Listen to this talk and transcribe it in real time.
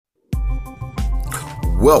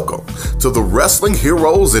Welcome to the Wrestling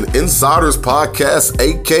Heroes and Insiders Podcast,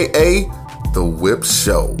 aka The Whip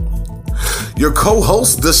Show. Your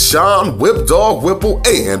co-hosts, Deshaun Whip Dog Whipple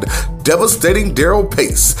and Devastating Daryl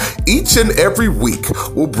Pace, each and every week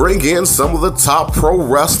will bring in some of the top pro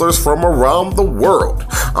wrestlers from around the world.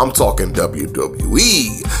 I'm talking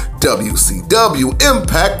WWE, WCW,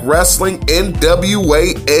 Impact Wrestling,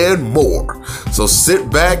 NWA, and more. So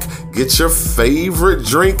sit back, get your favorite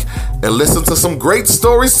drink, and listen to some great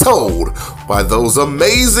stories told by those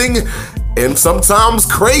amazing and sometimes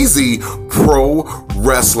crazy pro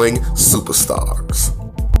wrestling superstars.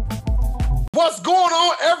 What's going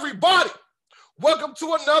on, everybody? Welcome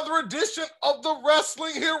to another edition of the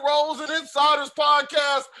Wrestling Heroes and Insiders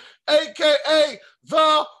Podcast, aka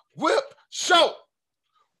The Whip Show.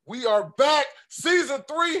 We are back. Season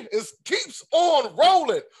 3 keeps on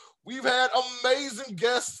rolling. We've had amazing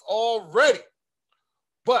guests already.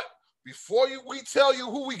 But before we tell you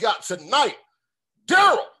who we got tonight,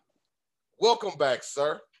 Daryl, welcome back,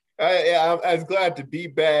 sir. I was glad to be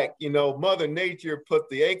back. You know, Mother Nature put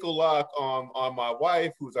the ankle lock on my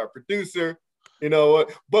wife, who's our producer. You know,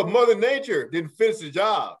 but Mother Nature didn't finish the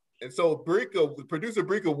job, and so producer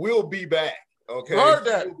Brika will be back. Okay, you heard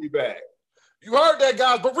that? She will be back. You heard that,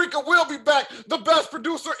 guys. But Rika will be back, the best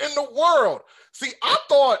producer in the world. See, I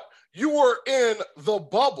thought you were in the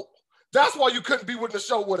bubble. That's why you couldn't be with the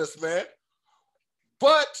show with us, man.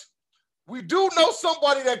 But we do know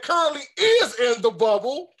somebody that currently is in the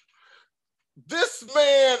bubble. This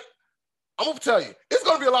man, I'm going to tell you, it's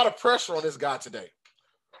going to be a lot of pressure on this guy today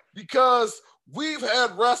because we've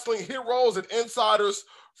had wrestling heroes and insiders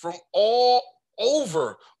from all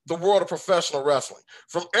over the world of professional wrestling,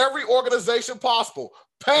 from every organization possible,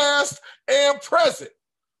 past and present.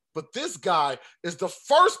 But this guy is the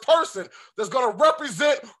first person that's going to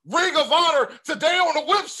represent Ring of Honor today on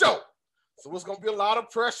the Whip Show. So it's going to be a lot of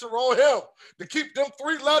pressure on him to keep them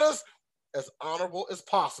 3 letters as honorable as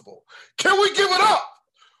possible. Can we give it up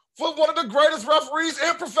for one of the greatest referees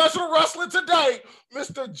in professional wrestling today,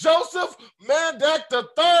 Mr. Joseph Mandek III?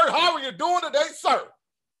 How are you doing today, sir?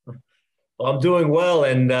 Well, I'm doing well,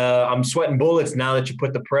 and I'm sweating bullets now that you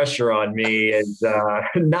put the pressure on me.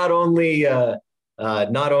 And not only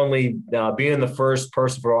being the first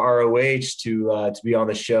person for ROH to be on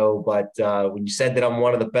the show, but when you said that I'm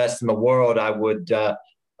one of the best in the world, I would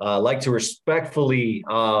like to respectfully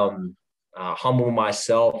humble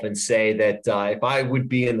myself and say that if I would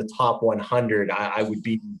be in the top 100, I would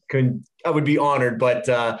be honored. But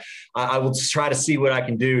I will just try to see what I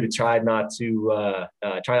can do to try not to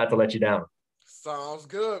let you down. Sounds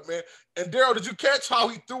good, man. And Daryl, did you catch how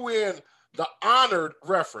he threw in the honored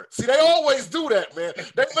reference? See, they always do that, man.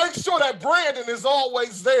 They make sure that Brandon is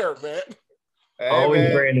always there, man. Hey, always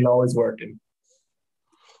man. Brandon, always working.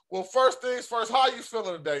 Well, first things first, how you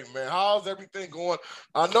feeling today, man? How's everything going?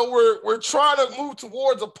 I know we're trying to move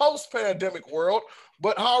towards a post-pandemic world,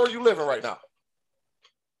 but how are you living right now?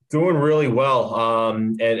 Doing really well.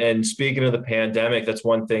 And speaking of the pandemic, that's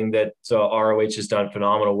one thing that ROH has done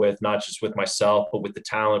phenomenal with, not just with myself, but with the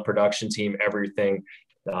talent, production team, everything.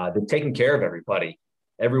 They're taking care of everybody.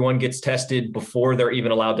 Everyone gets tested before they're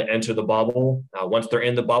even allowed to enter the bubble. Once they're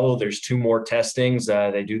in the bubble, there's 2 more testings.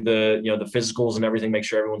 They do the physicals and everything, make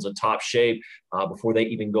sure everyone's in top shape before they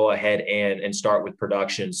even go ahead and start with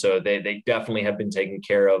production. So they definitely have been taking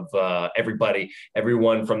care of everybody,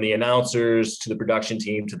 everyone from the announcers to the production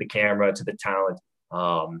team to the camera to the talent.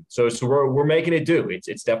 So we're making it do.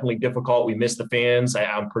 It's definitely difficult. We miss the fans.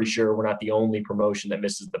 I'm pretty sure we're not the only promotion that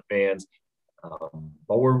misses the fans.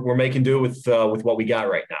 But we're making do with what we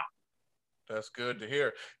got right now. That's good to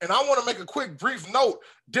hear. And I want to make a quick brief note.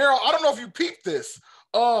 Daryl, I don't know if you peeped this.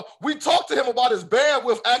 We talked to him about his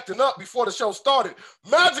bandwidth acting up before the show started.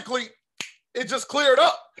 Magically, it just cleared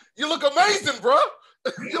up. You look amazing, bro.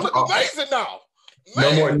 You look amazing now.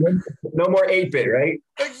 Man. No more 8-bit, right?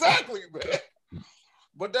 Exactly, man.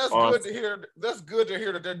 But that's awesome. Good to hear. That's good to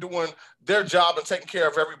hear that they're doing their job and taking care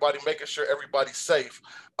of everybody, making sure everybody's safe.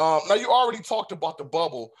 Now, you already talked about the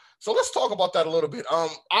bubble, so let's talk about that a little bit.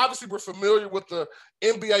 Obviously, we're familiar with the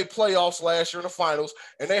NBA playoffs last year in the finals,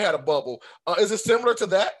 and they had a bubble. Is it similar to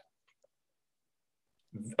that?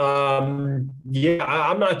 Yeah,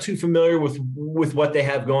 I'm not too familiar with what they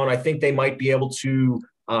have going. I think they might be able to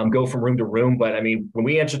go from room to room. But, I mean, when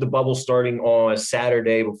we entered the bubble starting on a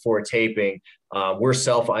Saturday before taping, we're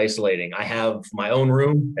self-isolating. I have my own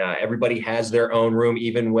room. Everybody has their own room.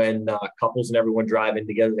 Even when couples and everyone drive in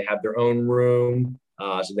together, they have their own room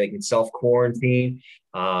so they can self-quarantine.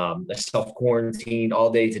 Self-quarantined all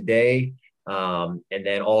day today. And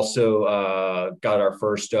then also got our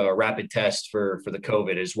first rapid test for the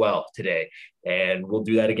COVID as well today. And we'll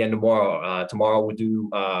do that again tomorrow. Tomorrow we'll do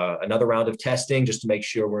another round of testing just to make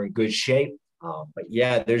sure we're in good shape. But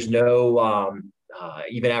yeah, there's no,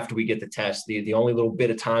 even after we get the test, the only little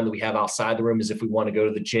bit of time that we have outside the room is if we want to go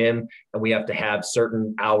to the gym, and we have to have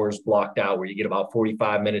certain hours blocked out where you get about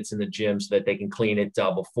 45 minutes in the gym so that they can clean it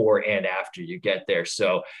before and after you get there.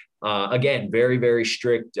 So again, very, very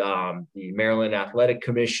strict. The Maryland Athletic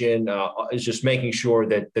Commission is just making sure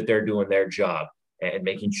that they're doing their job and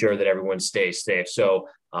making sure that everyone stays safe. So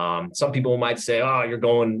some people might say, oh, you're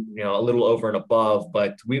going, a little over and above,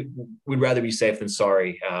 but we'd rather be safe than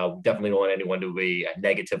sorry. Definitely don't want anyone to be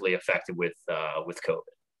negatively affected with COVID.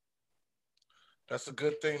 That's a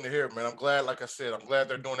good thing to hear, man. I'm glad, like I said, I'm glad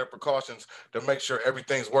they're doing their precautions to make sure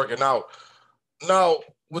everything's working out. Now,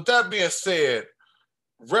 with that being said,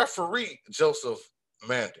 referee Joseph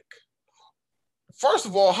Mandek. First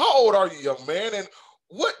of all, how old are you, young man? And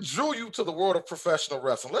what drew you to the world of professional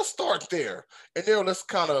wrestling? Let's start there, and then let's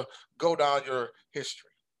kind of go down your history.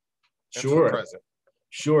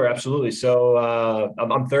 Sure, absolutely. So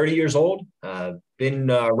I'm 30 years old. Been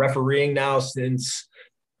refereeing now since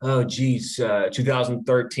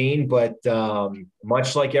 2013. But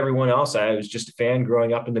much like everyone else, I was just a fan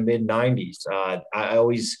growing up in the mid 90s. I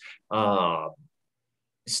always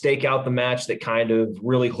stake out the match that kind of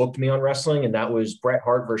really hooked me on wrestling, and that was Bret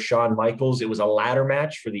Hart versus Shawn Michaels. It was a ladder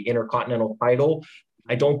match for the Intercontinental title.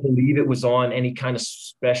 I don't believe it was on any kind of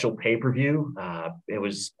special pay-per-view. I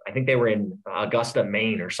think they were in Augusta,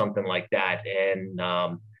 Maine or something like that.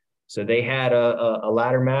 And so they had a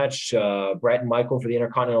ladder match, Bret and Michael for the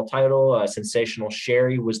Intercontinental title. Sensational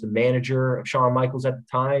Sherry was the manager of Shawn Michaels at the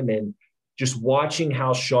time. And just watching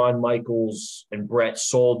how Shawn Michaels and Bret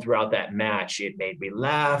sold throughout that match, it made me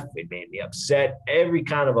laugh. It made me upset. Every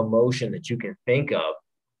kind of emotion that you can think of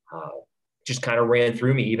just kind of ran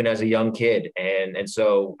through me, even as a young kid. And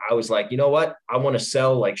so I was like, you know what? I want to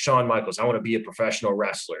sell like Shawn Michaels. I want to be a professional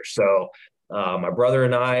wrestler. So my brother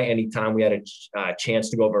and I, anytime we had a chance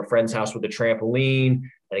to go over a friend's house with a trampoline,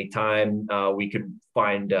 anytime we could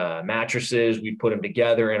find mattresses, we'd put them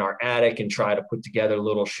together in our attic and try to put together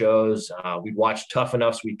little shows. We'd watch Tough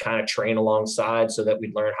Enough, so we'd kind of train alongside so that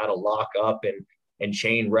we'd learn how to lock up and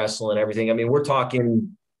chain wrestle and everything. I mean, we're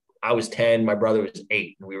talking, I was 10, my brother was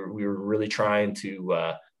 8. And we were really trying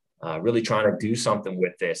to do something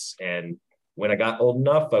with this. And when I got old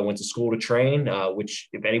enough, I went to school to train, which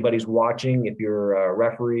if anybody's watching, if you're a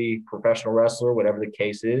referee, professional wrestler, whatever the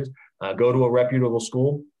case is, go to a reputable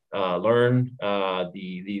school, learn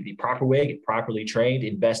the proper way, get properly trained,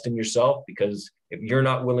 invest in yourself, because if you're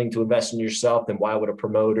not willing to invest in yourself, then why would a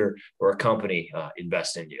promoter or a company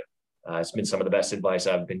invest in you? It's been some of the best advice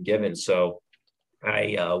I've been given. So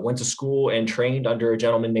I went to school and trained under a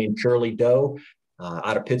gentleman named Shirley Doe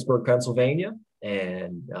out of Pittsburgh, Pennsylvania.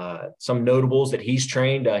 And some notables that he's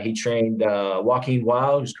trained. He trained Joaquin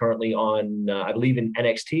Wilde, who's currently on, I believe, in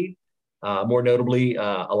NXT. More notably,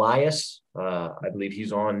 Elias. I believe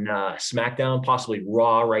he's on SmackDown, possibly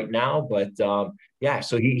Raw right now. But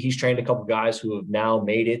so he's trained a couple guys who have now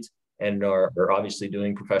made it and are obviously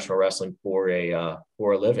doing professional wrestling for a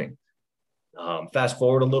living. Fast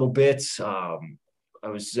forward a little bit. I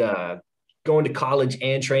was going to college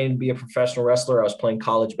and training to be a professional wrestler. I was playing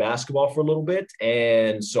college basketball for a little bit.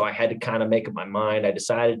 And so I had to kind of make up my mind. I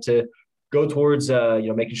decided to go towards,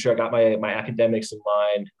 making sure I got my academics in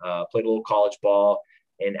mind, played a little college ball,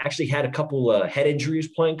 and actually had a couple head injuries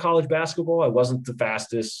playing college basketball. I wasn't the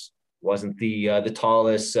fastest, wasn't the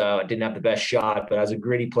tallest, didn't have the best shot, but I was a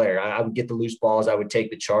gritty player. I would get the loose balls. I would take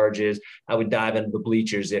the charges. I would dive into the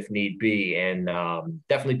bleachers if need be, and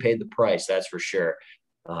definitely paid the price, that's for sure.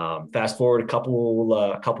 Fast forward a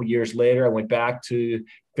couple years later, I went back to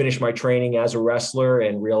finish my training as a wrestler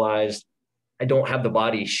and realized I don't have the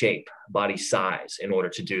body shape, body size in order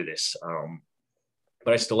to do this.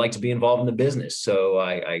 But I still like to be involved in the business. So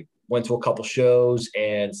I went to a couple shows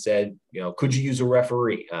and said, could you use a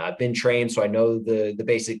referee? I've been trained, so I know the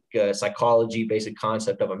basic psychology, basic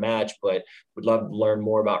concept of a match, but would love to learn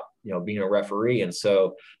more about, being a referee. And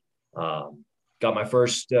so got my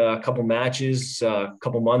first couple matches,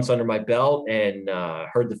 couple months under my belt, and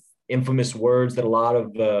heard the infamous words that a lot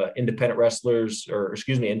of independent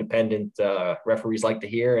referees like to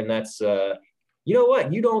hear. And that's, you know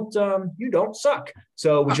what, you don't suck.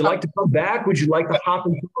 So would you like to come back? Would you like to hop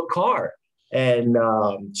into a car? And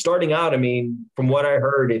starting out, I mean, from what I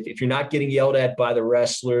heard, if you're not getting yelled at by the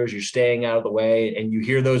wrestlers, you're staying out of the way, and you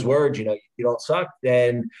hear those words, you don't suck,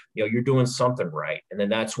 then, you're doing something right. And then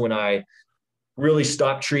that's when I really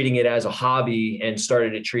stopped treating it as a hobby and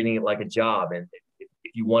started treating it like a job. And if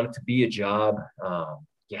you want it to be a job,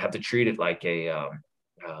 you have to treat it like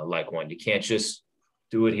like one. You can't just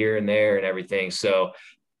do it here and there and everything. So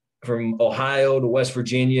from Ohio to West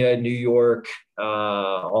Virginia, New York,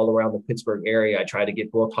 all around the Pittsburgh area, I tried to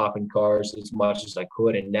get book hopping cars as much as I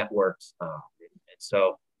could and networked. And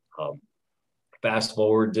so fast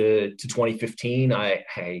forward to 2015,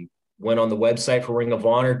 I went on the website for Ring of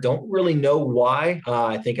Honor. Don't really know why.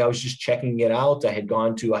 I think I was just checking it out. I had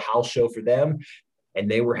gone to a house show for them, and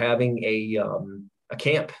they were having a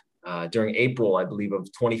camp during April, I believe, of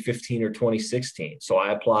 2015 or 2016. So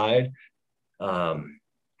I applied,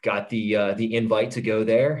 got the invite to go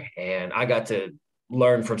there, and I got to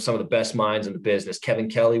learn from some of the best minds in the business. Kevin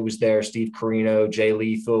Kelly was there, Steve Carino, Jay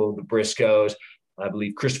Lethal, the Briscoes, I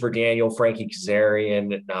believe Christopher Daniel, Frankie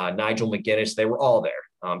Kazarian, Nigel McGuinness. They were all there.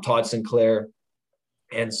 Todd Sinclair.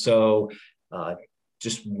 And so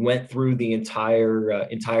just went through the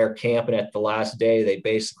entire camp. And at the last day, they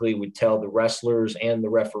basically would tell the wrestlers and the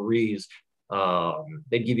referees,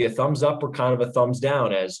 they'd give you a thumbs up or kind of a thumbs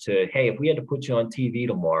down as to, hey, if we had to put you on TV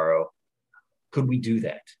tomorrow, could we do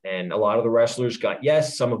that? And a lot of the wrestlers got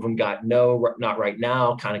yes. Some of them got no, not right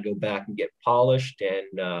now, kind of go back and get polished.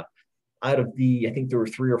 And out of I think there were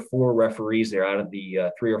 3 or 4 referees there. Out of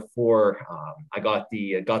the 3 or 4, I got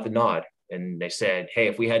the nod, and they said, "Hey,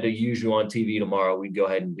 if we had to use you on TV tomorrow, we'd go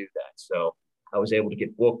ahead and do that." So I was able to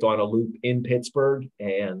get booked on a loop in Pittsburgh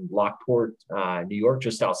and Lockport, New York,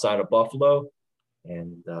 just outside of Buffalo,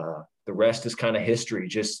 and the rest is kind of history.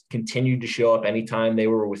 Just continued to show up anytime they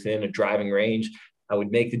were within a driving range. I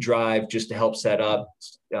would make the drive just to help set up,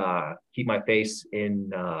 keep my face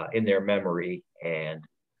in their memory, and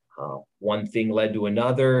one thing led to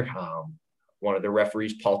another. One of the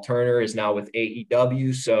referees, Paul Turner, is now with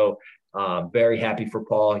AEW. So very happy for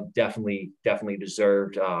Paul. He definitely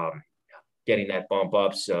deserved getting that bump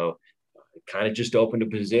up. So it kind of just opened a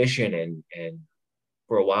position. And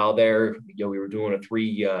for a while there, we were doing a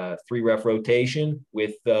three ref rotation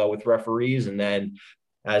with referees. And then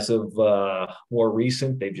as of more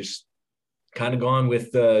recent, they've just kind of gone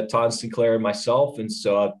with Todd Sinclair and myself. And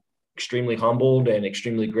so extremely humbled and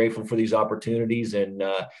extremely grateful for these opportunities. And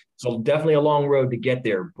so definitely a long road to get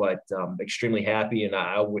there, but extremely happy, and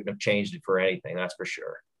I wouldn't have changed it for anything. That's for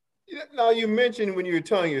sure. Now, you mentioned when you were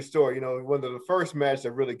telling your story, one of the first matches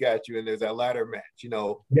that really got you, and there's that ladder match,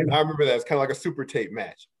 Yeah. I remember that it's kind of like a super tape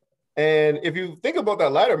match. And if you think about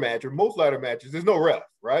that ladder match, or most ladder matches, there's no ref,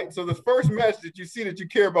 right? So the first match that you see that you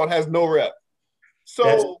care about has no ref.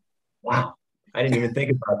 So wow. I didn't even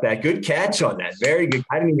think about that. Good catch on that. Very good.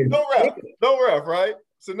 I didn't even no ref, right?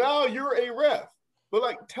 So now you're a ref.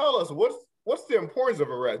 But tell us what's the importance of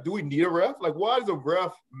a ref? Do we need a ref? Why does a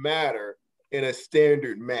ref matter in a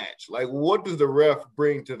standard match? What does the ref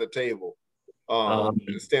bring to the table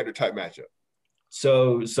in a standard type matchup?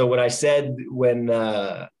 So what I said when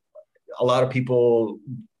a lot of people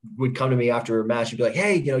would come to me after a match and be like,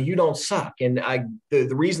 hey, you don't suck. And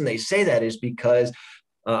the reason they say that is because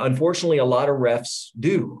unfortunately, a lot of refs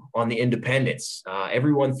do on the independents.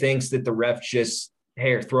 Everyone thinks that the ref just,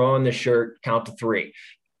 hey, throw on the shirt, count to 3.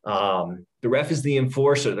 The ref is the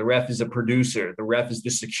enforcer. The ref is a producer. The ref is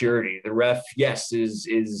the security. The ref, yes,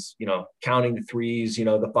 is counting the 3s,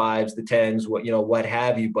 the 5s, the 10s, what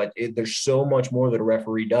have you. But there's so much more that a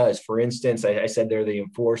referee does. For instance, I said they're the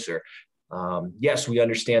enforcer. Yes, we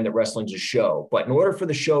understand that wrestling's a show, but in order for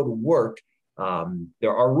the show to work,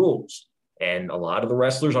 there are rules. And a lot of the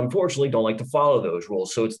wrestlers, unfortunately, don't like to follow those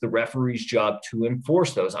rules. So it's the referee's job to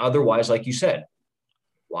enforce those. Otherwise, like you said,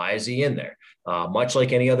 why is he in there? Much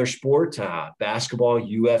like any other sport, basketball,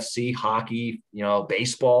 UFC, hockey,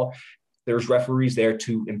 baseball, there's referees there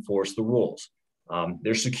to enforce the rules.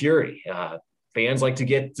 There's security. Fans like to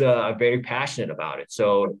get very passionate about it.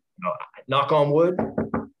 So knock on wood,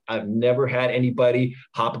 I've never had anybody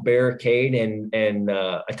hop a barricade and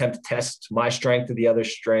attempt to test my strength or the other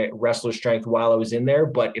wrestler's strength while I was in there.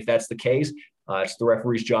 But if that's the case, it's the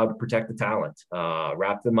referee's job to protect the talent,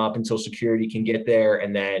 wrap them up until security can get there,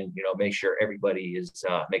 and then make sure everybody's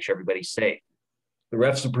safe. The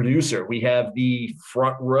ref's the producer. We have the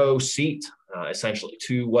front row seat, essentially,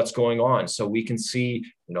 to what's going on. So we can see,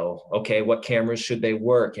 okay, what cameras should they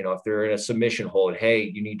work? If they're in a submission hold, hey,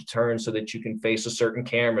 you need to turn so that you can face a certain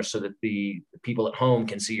camera so that the people at home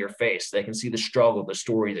can see your face. They can see the struggle, the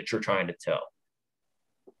story that you're trying to tell.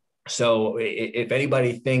 So if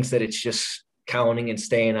anybody thinks that it's just counting and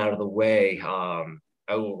staying out of the way,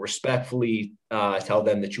 I will respectfully tell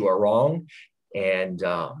them that you are wrong. And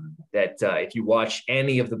if you watch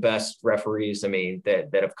any of the best referees, I mean,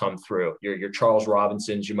 that have come through, your Charles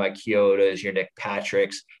Robinsons, your Mike Chiodas, your Nick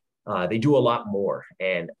Patricks, they do a lot more.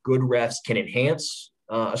 And good refs can enhance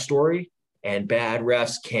a story, and bad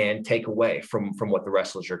refs can take away from what the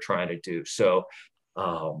wrestlers are trying to do. So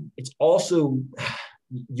it's also,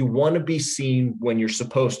 you want to be seen when you're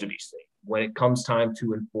supposed to be seen, when it comes time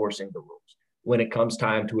to enforcing the rules, when it comes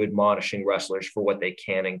time to admonishing wrestlers for what they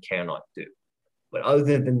can and cannot do. But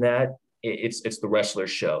other than that, it's the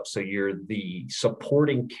wrestler's show. So you're the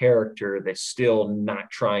supporting character that's still not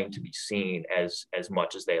trying to be seen as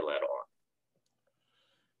much as they let on.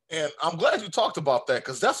 And I'm glad you talked about that,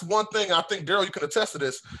 because that's one thing I think, Daryl, you can attest to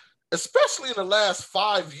this, especially in the last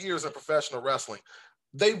 5 years in professional wrestling.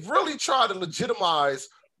 They've really tried to legitimize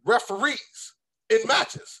referees in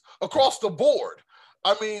matches across the board.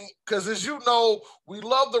 I mean, because as you know, we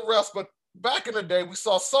love the refs, but back in the day, we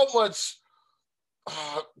saw so much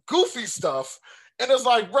goofy stuff. And it's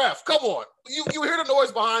like, ref, come on. You hear the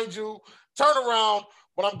noise behind you, turn around.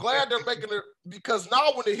 But I'm glad they're making it, because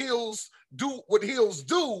now when the heels do what heels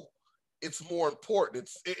do, it's more important.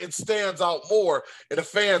 It stands out more, and the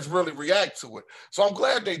fans really react to it. So I'm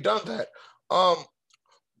glad they done that.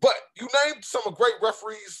 But you named some great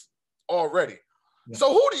referees already. Yeah.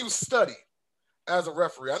 So who do you study as a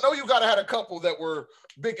referee? I know you got to had a couple that were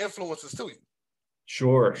big influences to you.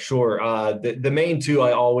 Sure. The main two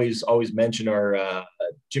I always mention are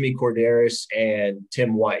Jimmy Corderas and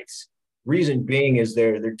Tim White. Reason being is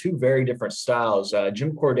they're two very different styles.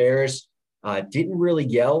 Jim Corderas didn't really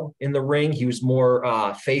yell in the ring. He was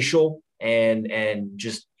more facial and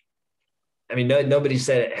just, I mean, nobody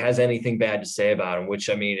said it has anything bad to say about him,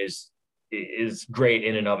 which I mean is great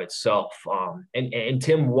in and of itself. And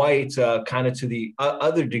Tim White, kind of to the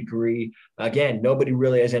other degree, again, nobody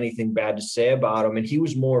really has anything bad to say about him, and he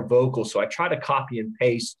was more vocal. So I try to copy and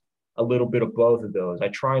paste a little bit of both of those. I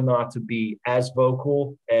try not to be as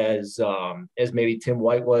vocal as maybe Tim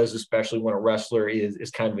White was, especially when a wrestler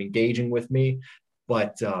is kind of engaging with me.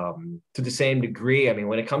 But to the same degree, I mean,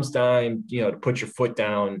 when it comes time, to put your foot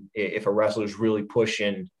down, if a wrestler is really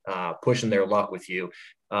pushing their luck with you,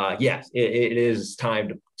 yes, it is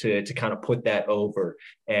time to kind of put that over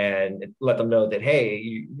and let them know that,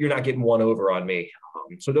 hey, you're not getting one over on me.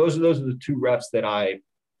 So those are the two reps that I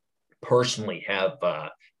personally have.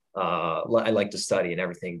 I like to study and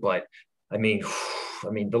everything, but I mean,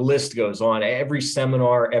 the list goes on. Every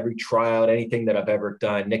seminar, every tryout, anything that I've ever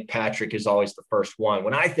done, Nick Patrick is always the first one.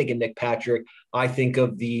 When I think of Nick Patrick, I think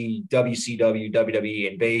of the WCW,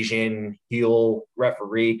 WWE invasion, heel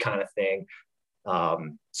referee kind of thing.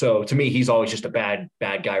 So to me, he's always just a bad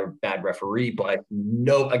guy, bad referee, but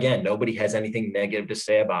nobody has anything negative to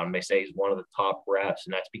say about him. They say he's one of the top refs,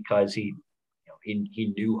 and that's because he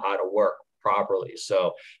knew how to work properly.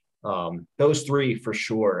 So those three for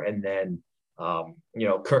sure. And then,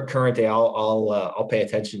 current day, I'll pay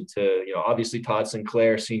attention to, obviously Todd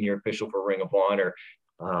Sinclair, senior official for Ring of Honor.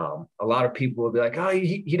 A lot of people will be like, oh,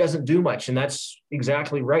 he doesn't do much. And that's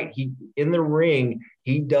exactly right. In the ring,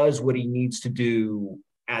 he does what he needs to do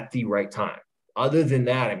at the right time. Other than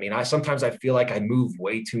that, I mean, sometimes I feel like I move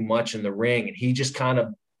way too much in the ring, and he just kind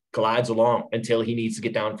of glides along until he needs to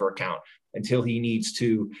get down for a count, until he needs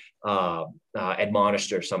to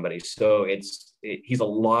admonish somebody. So he's a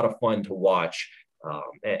lot of fun to watch.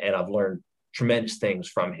 And I've learned tremendous things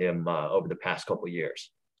from him over the past couple of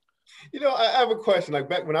years. I have a question. Like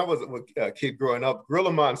back when I was a kid growing up,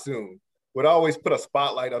 Gorilla Monsoon would always put a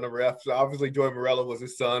spotlight on the ref. So obviously Joey Morello was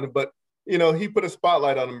his son, but he put a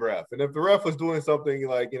spotlight on the ref. And if the ref was doing something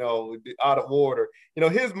like, out of order,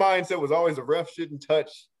 his mindset was always the ref shouldn't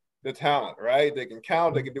touch the talent, right? They can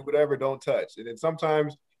count, they can do whatever, don't touch. And then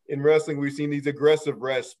sometimes in wrestling, we've seen these aggressive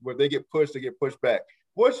refs where they get pushed back.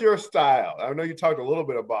 What's your style? I know you talked a little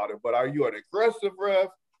bit about it, but are you an aggressive ref?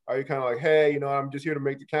 Are you kind of like, hey, I'm just here to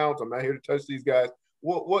make the counts. I'm not here to touch these guys.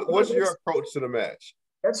 What's your approach to the match?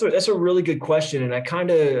 That's a really good question, and I'm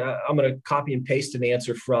going to copy and paste an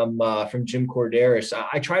answer from Jim Corderas.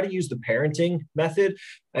 I try to use the parenting method.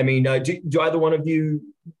 I mean, do either one of you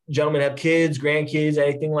gentlemen have kids, grandkids,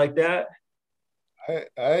 anything like that?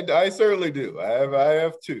 I certainly do. I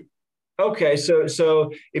have two. Okay,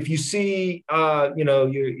 so if you see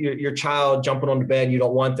your child jumping on the bed, you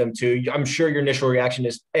don't want them to, I'm sure your initial reaction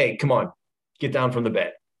is, hey, come on, get down from the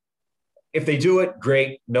bed. If they do it,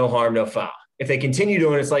 great, no harm, no foul. If they continue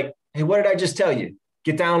doing it, it's like, hey, what did I just tell you?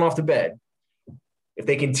 Get down off the bed. If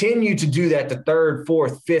they continue to do that the third,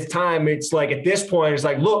 fourth, fifth time, it's like at this point, it's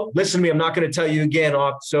like, look, listen to me. I'm not going to tell you again.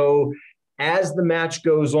 So as the match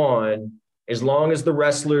goes on, as long as the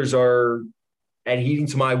wrestlers are adhering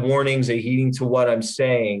to my warnings, adhering to what I'm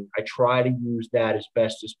saying, I try to use that as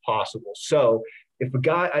best as possible. So if a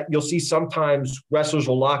guy, you'll see sometimes wrestlers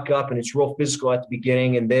will lock up and it's real physical at the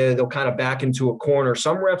beginning, and they'll kind of back into a corner.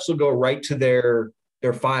 Some refs will go right to their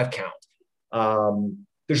 5 count.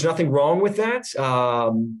 There's nothing wrong with that.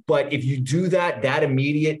 But if you do that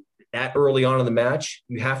early on in the match,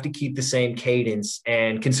 you have to keep the same cadence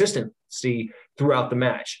and consistency throughout the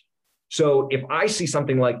match. So if I see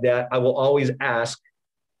something like that, I will always ask,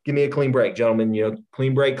 give me a clean break, gentlemen,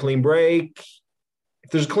 clean break.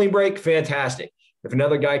 If there's a clean break, fantastic. If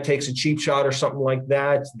another guy takes a cheap shot or something like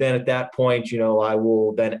that, then at that point, I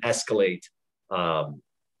will then escalate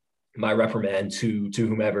my reprimand to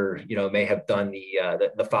whomever, may have done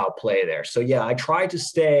the foul play there. So yeah, I try to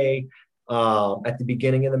stay at the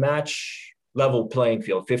beginning of the match, level playing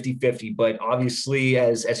field, 50-50. But obviously,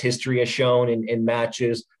 as history has shown in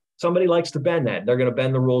matches, somebody likes to bend that. They're going to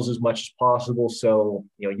bend the rules as much as possible. So,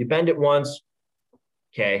 you bend it once,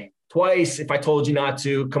 okay, twice. If I told you not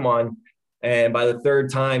to, come on. And by the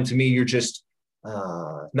third time, to me, you're just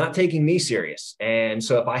not taking me serious. And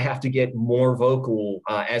so if I have to get more vocal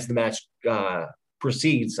as the match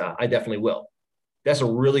proceeds, I definitely will. That's a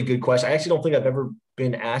really good question. I actually don't think I've ever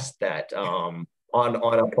been asked that on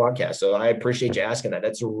a podcast. So I appreciate you asking that.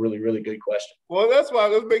 That's a really, really good question. Well, that's why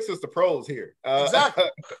this makes us the pros here. Exactly.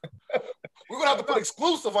 We're going to have to put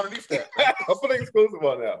exclusive underneath that. I'll put exclusive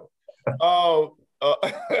on that.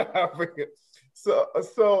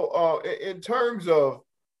 So in terms of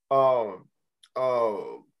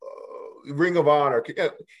Ring of Honor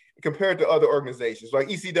compared to other organizations, like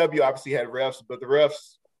ECW obviously had refs, but the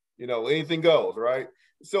refs, anything goes, right?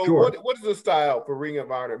 So sure. What is the style for Ring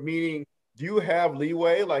of Honor? Meaning, do you have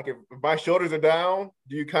leeway? Like if my shoulders are down,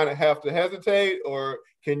 do you kind of have to hesitate, or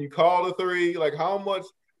can you call the 3? Like how much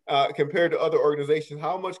compared to other organizations,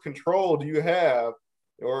 how much control do you have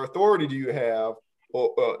or authority do you have,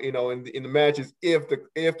 or in the matches if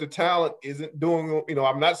the talent isn't doing,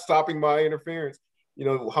 I'm not stopping my interference,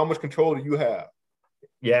 how much control do you have?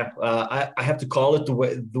 Yeah, I have to call it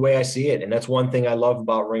the way I see it, and that's one thing I love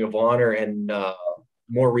about Ring of Honor. And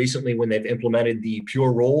more recently, when they've implemented the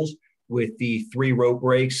pure rules with the 3 rope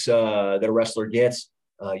breaks that a wrestler gets,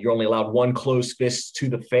 you're only allowed 1 closed fist to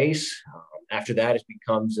the face. After that, it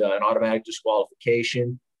becomes an automatic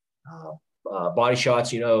disqualification. Body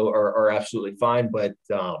shots, are absolutely fine. But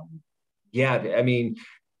yeah, I mean,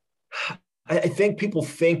 I think people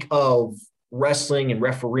think of wrestling and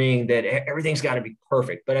refereeing that everything's got to be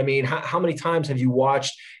perfect. But I mean, how many times have you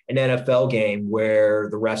watched an NFL game where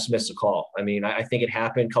the refs miss a call? I mean, I think it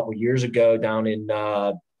happened a couple of years ago down in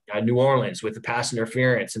New Orleans with the pass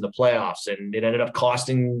interference in the playoffs, and it ended up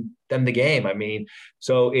costing them the game. I mean,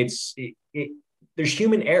 so there's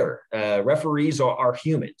human error. Referees are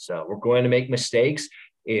human, so we're going to make mistakes.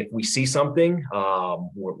 If we see something,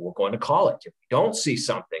 we're going to call it. If we don't see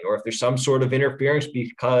something, or if there's some sort of interference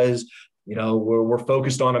because we're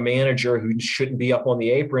focused on a manager who shouldn't be up on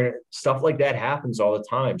the apron, stuff like that happens all the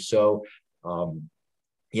time. So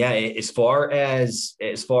yeah, as far as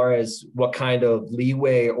what kind of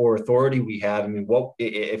leeway or authority we have, I mean,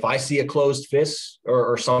 if I see a closed fist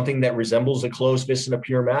or something that resembles a closed fist in a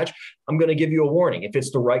pure match, I'm going to give you a warning if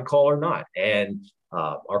it's the right call or not. And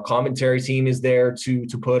our commentary team is there to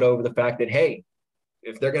put over the fact that, hey,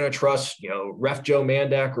 if they're going to trust, Ref Joe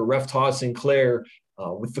Mandek or Ref Todd Sinclair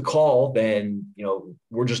with the call, then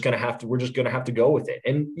we're just going to have to go with it.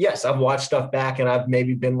 And yes, I've watched stuff back and I've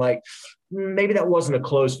maybe been like, maybe that wasn't a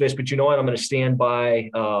closed fist, but you know what? I'm going to stand by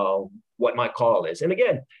what my call is. And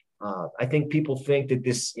again, I think people think that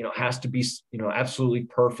this, has to be, absolutely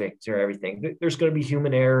perfect or everything. There's going to be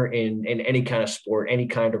human error in any kind of sport, any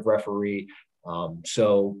kind of referee.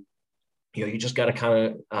 So you just got to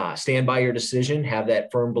kind of stand by your decision, have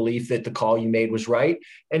that firm belief that the call you made was right,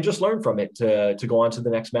 and just learn from it to go on to the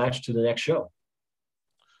next match, to the next show.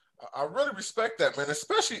 I really respect that, man.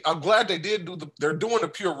 Especially, I'm glad they're doing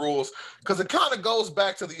the pure rules, because it kind of goes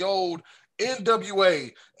back to the old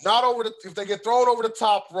NWA. If they get thrown over the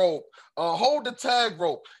top rope, hold the tag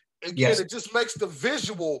rope. Again, yes. It just makes the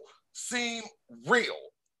visual seem real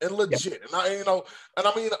and legit. Yep. And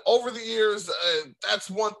I mean, over the years,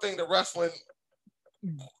 that's one thing that wrestling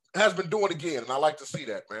has been doing again, and I like to see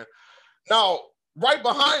that, man. Now, right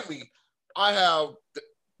behind me, I have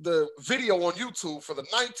the video on YouTube for the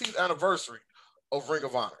 19th anniversary of Ring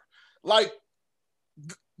of Honor. Like,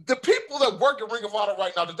 the people that work at Ring of Honor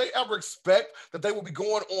right now, did they ever expect that they will be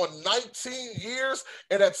going on 19 years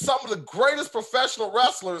and that some of the greatest professional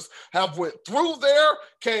wrestlers have went through there,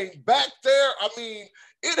 came back there? I mean,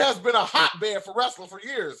 it has been a hotbed for wrestling for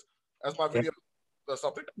years, as my video does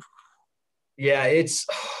something. Yeah, it's,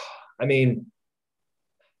 I mean,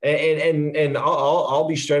 and I'll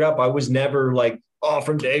be straight up. I was never like, oh,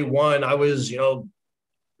 from day one, I was,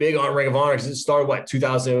 big on Ring of Honor because it started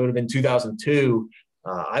 2000, it would have been 2002.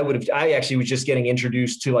 I actually was just getting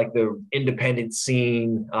introduced to like the independent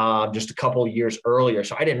scene just a couple of years earlier.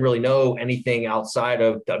 So I didn't really know anything outside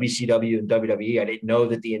of WCW and WWE. I didn't know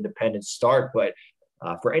that the independents start, but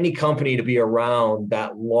for any company to be around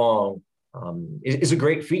that long is a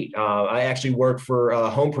great feat. I actually work for a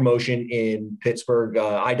home promotion in Pittsburgh,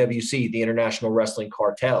 IWC, the International Wrestling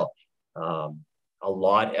Cartel. A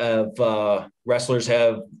lot of wrestlers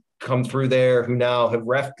have come through there who now have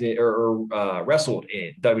wrestled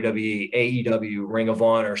in WWE, AEW, Ring of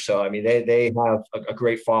Honor. So, I mean, they have a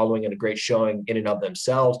great following and a great showing in and of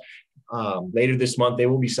themselves. Later this month, they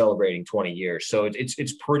will be celebrating 20 years. So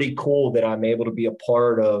it's pretty cool that I'm able to be a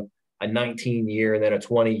part of a 19-year and then a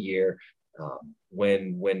 20-year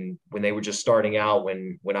when they were just starting out,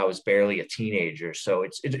 when I was barely a teenager. So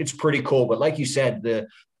it's pretty cool. But like you said,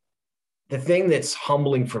 the thing that's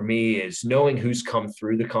humbling for me is knowing who's come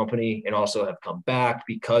through the company and also have come back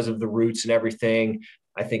because of the roots and everything.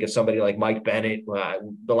 I think of somebody like Mike Bennett.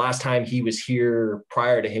 The last time he was here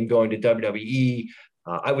prior to him going to WWE,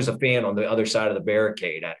 I was a fan on the other side of the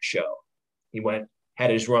barricade at a show. He had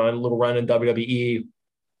his little run in WWE,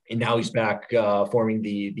 and now he's back forming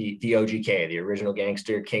the OGK, the Original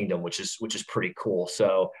Gangster Kingdom, which is pretty cool.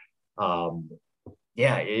 So,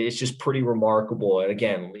 yeah, it's just pretty remarkable. And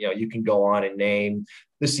again, you can go on and name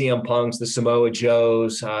the CM Punks, the Samoa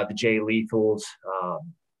Joes, the Jay Lethals,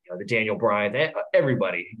 the Daniel Bryan,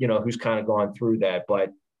 everybody, who's kind of gone through that.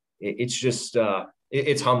 But it's just,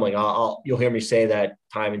 it's humbling. You'll hear me say that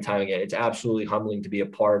time and time again. It's absolutely humbling to be a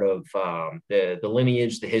part of the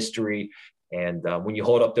lineage, the history. And when you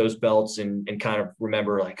hold up those belts and kind of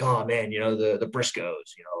remember like, oh man, the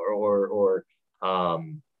Briscoes, or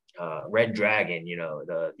Red Dragon,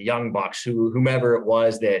 the Young Bucks, whomever it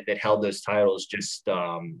was that held those titles, just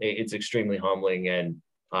it's extremely humbling and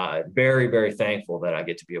very, very thankful that I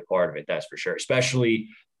get to be a part of it. That's for sure. Especially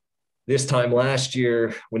this time last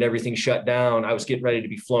year when everything shut down, I was getting ready to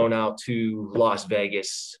be flown out to Las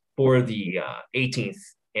Vegas for the 18th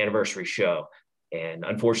anniversary show. And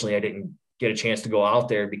unfortunately, I didn't get a chance to go out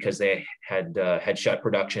there because they had shut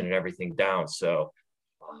production and everything down. So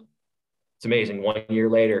it's amazing. 1 year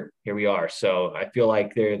later, here we are. So I feel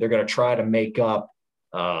like they're going to try to make up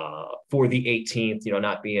for the 18th,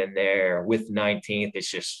 not being there with 19th. It's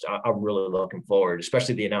just, I'm really looking forward,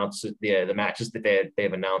 especially the matches that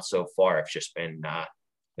they've announced so far. It's just been,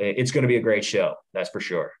 it's going to be a great show. That's for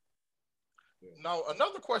sure. Now,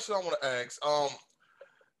 another question I want to ask,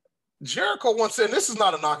 Jericho once said, and this is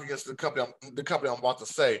not a knock against the company I'm about to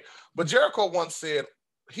say, but Jericho once said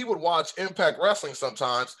he would watch Impact Wrestling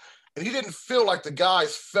sometimes, and he didn't feel like the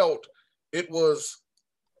guys felt it was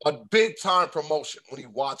a big time promotion when he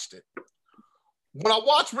watched it. When I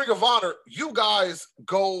watch Ring of Honor, you guys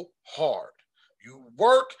go hard. You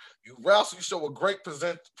work, you wrestle, you show a great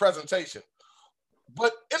presentation.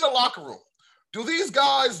 But in the locker room, do these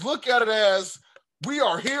guys look at it as, we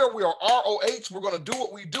are here, we are ROH, we're going to do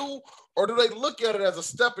what we do, or do they look at it as a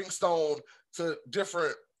stepping stone to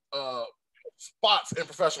different spots in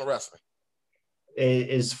professional wrestling?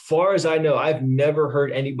 As far as I know, I've never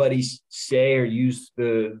heard anybody say or use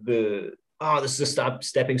this is a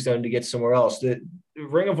stepping stone to get somewhere else. The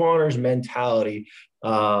Ring of Honor's mentality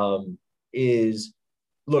is,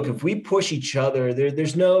 look, if we push each other,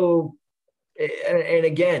 there's no, and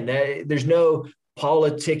again, there's no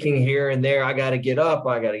politicking here and there. I got to get up,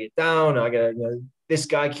 I got to get down, this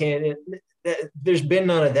guy can't. There's been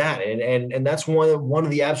none of that, and that's one of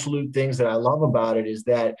the absolute things that I love about it is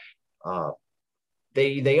that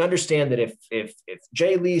they understand that if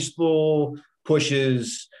Jay Lethal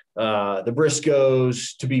pushes the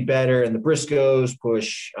Briscoes to be better and the Briscoes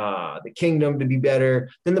push the Kingdom to be better,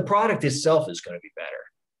 then the product itself is going to be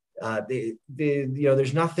better.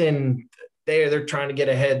 There's nothing there. They're trying to get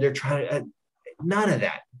ahead. They're trying to, none of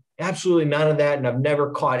that. Absolutely none of that. And I've never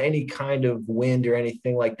caught any kind of wind or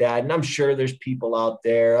anything like that. And I'm sure there's people out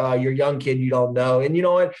there, oh, you're a young kid, you don't know. And you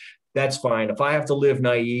know what? That's fine. If I have to live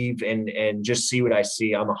naive and just see what I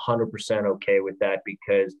see, I'm 100% okay with that,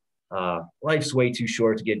 because life's way too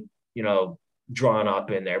short to get, drawn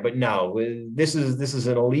up in there. But no, this is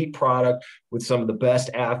an elite product with some of the best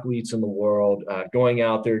athletes in the world, going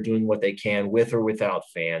out there, doing what they can with or without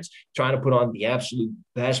fans, trying to put on the absolute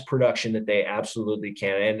best production that they absolutely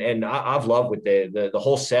can. And I've loved with the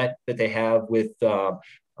whole set that they have with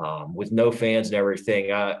with no fans and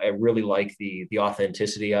everything. I really like the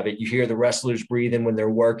authenticity of it. You hear the wrestlers breathing when they're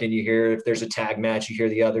working. You hear if there's a tag match, you hear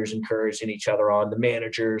the others encouraging each other on, the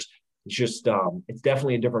managers. It's just it's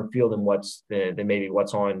definitely a different feel than maybe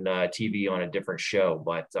what's on TV on a different show.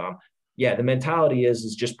 But yeah, the mentality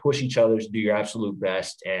is just push each other to do your absolute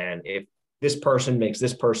best. And if this person makes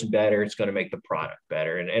this person better, it's going to make the product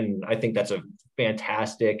better. And I think that's a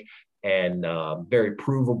fantastic and very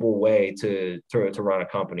provable way to run a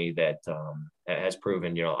company that has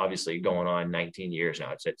proven, obviously going on 19 years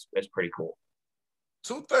now. It's pretty cool.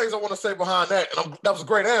 Two things I want to say behind that, and that was a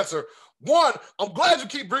great answer. One, I'm glad you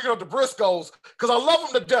keep bringing up the Briscoes because I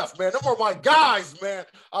love them to death, man. Them are my guys, man.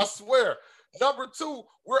 I swear. Number two,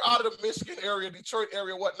 we're out of the Michigan area, Detroit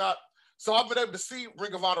area, whatnot. So I've been able to see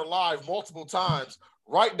Ring of Honor live multiple times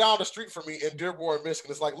right down the street from me in Dearborn,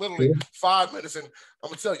 Michigan. It's like literally 5 minutes. And I'm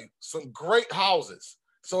going to tell you, some great houses.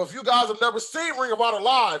 So if you guys have never seen Ring of Honor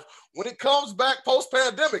live, when it comes back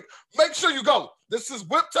post-pandemic, make sure you go. This is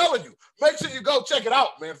Whip telling you. Make sure you go check it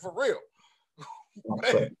out, man, for real.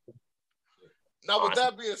 Man. Now, with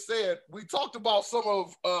that being said, we talked about some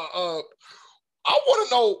of I want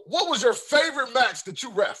to know, what was your favorite match that you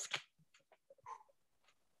refed?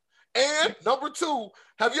 And number two,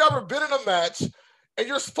 have you ever been in a match and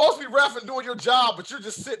you're supposed to be reffing doing your job, but you're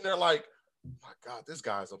just sitting there like, oh my God, this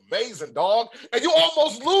guy's amazing, dog. And you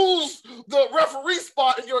almost lose the referee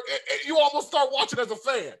spot and you almost start watching as a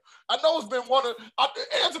fan. I know it's been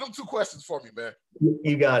answer them two questions for me, man.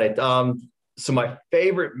 You got it. So my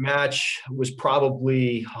favorite match was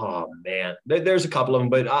probably, there's a couple of them,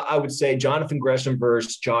 but I would say Jonathan Gresham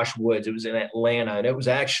versus Josh Woods. It was in Atlanta, and it was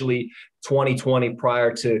actually 2020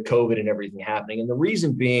 prior to COVID and everything happening. And the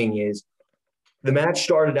reason being is the match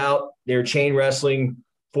started out, they were chain wrestling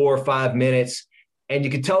 4 or 5 minutes, and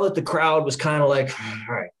you could tell that the crowd was kind of like,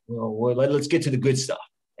 all right, well, let's get to the good stuff.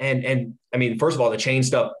 And I mean, first of all, the chain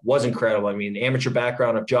stuff was incredible. I mean, the amateur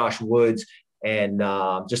background of Josh Woods and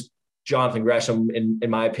just Jonathan Gresham, in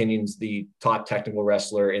my opinion, is the top technical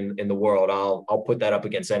wrestler in the world. I'll put that up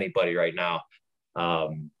against anybody right now.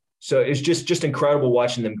 So it's just incredible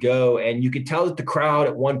watching them go. And you could tell that the crowd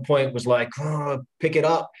at one point was like, oh, pick it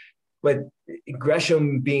up. But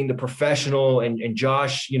Gresham being the professional and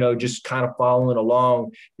Josh, just kind of following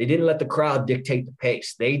along, they didn't let the crowd dictate the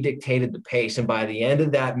pace. They dictated the pace. And by the end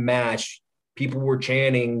of that match, people were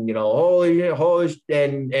chanting, holy,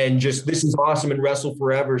 and just, this is awesome and wrestle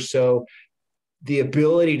forever. So the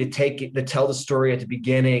ability to tell the story at the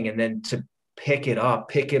beginning and then to pick it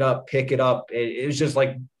up. It was just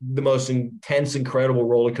like the most intense, incredible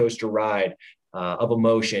roller coaster ride of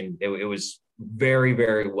emotion. It was very,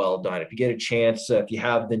 very well done. If you get a chance, if you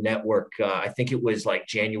have the network, I think it was like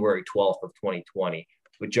January 12th of 2020.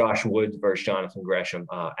 With Josh Woods versus Jonathan Gresham.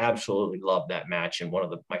 Absolutely loved that match and one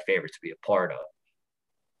of my favorites to be a part of.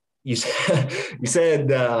 You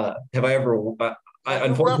said have I ever,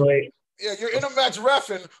 unfortunately. Yeah, you're in a match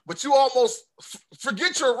reffing, but you almost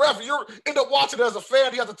forget you're a ref. You end up watching it as a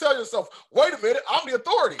fan. You have to tell yourself, wait a minute, I'm the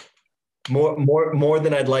authority. More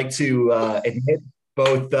than I'd like to admit,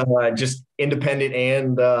 both just independent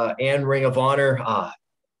and Ring of Honor.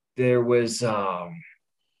 There was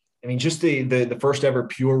just the first ever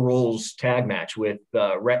Pure Rules tag match with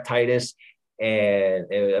Rhett Titus and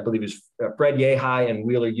I believe it was Fred Yehai and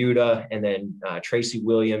Wheeler Yuta, and then Tracy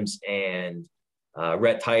Williams and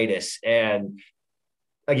Rhett Titus. And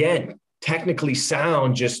again, technically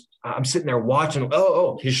sound, just I'm sitting there watching,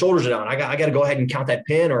 oh, his shoulders are down. I got to go ahead and count that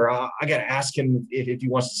pin, or I got to ask him if he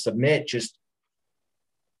wants to submit. Just,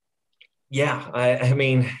 yeah, I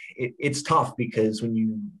mean, it's tough because when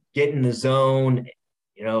you get in the zone,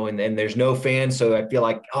 and there's no fans. So I feel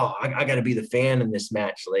like, I got to be the fan in this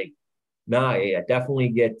match. Like, I definitely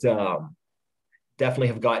definitely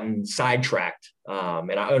have gotten sidetracked.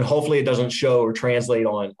 And hopefully it doesn't show or translate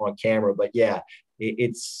on camera, but yeah,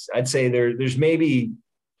 I'd say there's maybe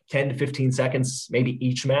 10 to 15 seconds, maybe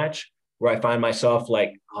each match where I find myself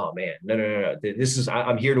like, oh man, no.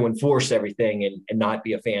 I'm here to enforce everything and not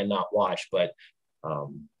be a fan, not watch. But,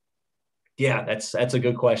 yeah, that's a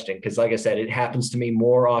good question because, like I said, it happens to me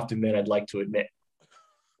more often than I'd like to admit.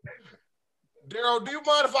 Daryl, do you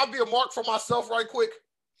mind if I be a mark for myself right quick?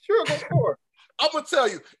 Sure, go for it. I'm going to tell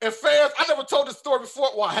you, and fans, I never told this story before.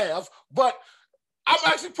 Well, I have, but I'm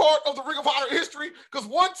actually part of the Ring of Honor history because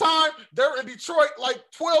one time they were in Detroit like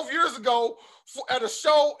 12 years ago at a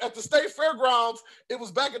show at the State Fairgrounds. It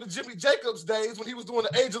was back in the Jimmy Jacobs days when he was doing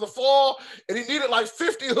the Age of the Fall, and he needed like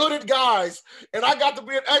 50 hooded guys. And I got to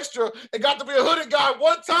be an extra and got to be a hooded guy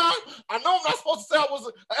one time. I know I'm not supposed to say I was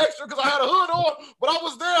an extra because I had a hood on, but I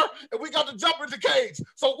was there and we got to jump in the cage.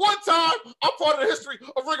 So one time, I'm part of the history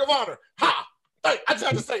of Ring of Honor. Ha! Hey, I just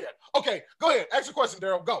had to say that. Okay, go ahead. Ask your question,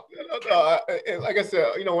 Daryl. Go. Like I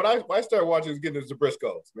said, when I started watching Getting the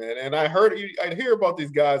Briscoes, man, and I'd hear about these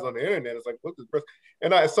guys on the internet. It's like, what's this Briscoe?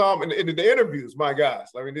 And I saw them in the interviews. My gosh,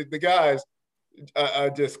 I mean, the guys are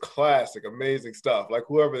just classic, amazing stuff. Like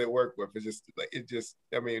whoever they work with is just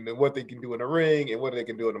I mean, what they can do in the ring and what they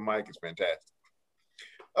can do in the mic is fantastic.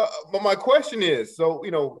 But my question is, so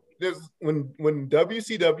there's when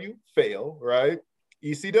WCW failed, right?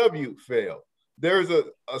 ECW failed. There's a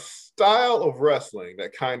style of wrestling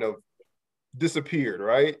that kind of disappeared,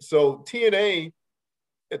 right? So TNA,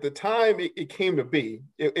 at the time it came to be,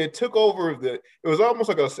 it took over it was almost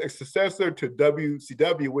like a successor to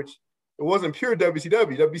WCW, which it wasn't pure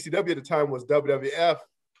WCW. WCW at the time was WWF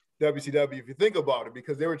WCW, if you think about it,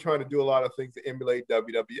 because they were trying to do a lot of things to emulate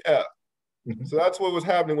WWF. Mm-hmm. So that's what was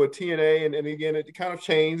happening with TNA. And again, it kind of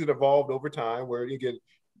changed and evolved over time where again,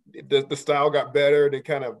 the style got better and it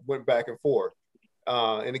kind of went back and forth.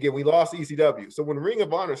 And again, we lost ECW. So when Ring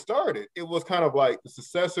of Honor started, it was kind of like the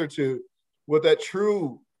successor to what that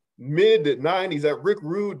true mid-90s, that Rick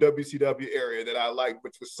Rude WCW area that I liked,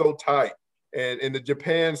 which was so tight, and in the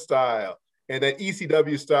Japan style, and that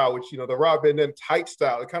ECW style, which, the Rob Van Dam tight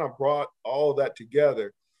style, it kind of brought all that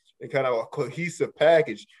together in kind of a cohesive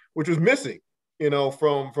package, which was missing,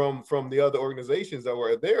 from the other organizations that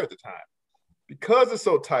were there at the time. Because it's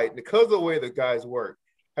so tight, because of the way the guys work,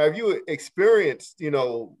 have you experienced,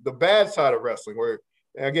 the bad side of wrestling where,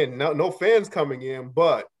 again, no fans coming in,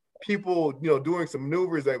 but people, doing some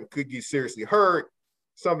maneuvers that could get seriously hurt,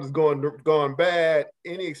 something's gone bad,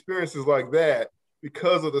 any experiences like that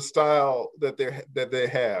because of the style that they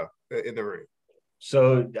have in the ring?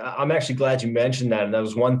 So I'm actually glad you mentioned that. And that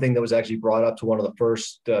was one thing that was actually brought up to one of the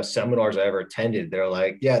first seminars I ever attended. They're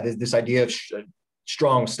like, yeah, this idea of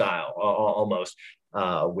strong style almost.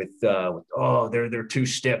 They're too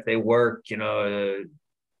stiff. They work,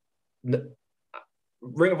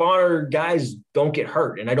 Ring of Honor guys don't get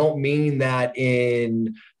hurt. And I don't mean that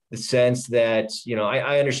in the sense that,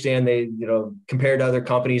 I understand they, compared to other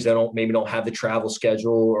companies that maybe don't have the travel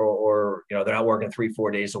schedule or they're not working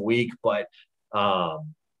 3-4 days a week. But,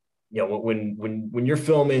 when you're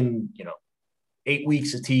filming, 8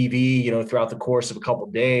 weeks of TV, throughout the course of a couple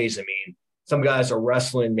of days, I mean, some guys are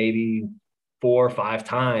wrestling maybe 4 or 5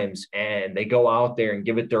 times and they go out there and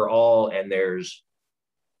give it their all. And there's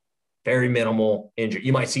very minimal injury.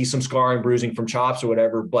 You might see some scarring, bruising from chops or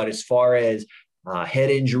whatever, but as far as head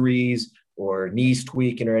injuries or knees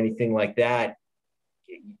tweaking or anything like that,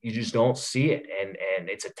 you just don't see it. And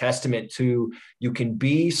it's a testament to, you can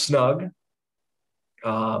be snug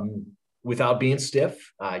without being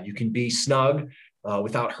stiff. You can be snug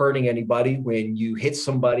without hurting anybody. When you hit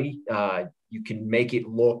somebody, you can make it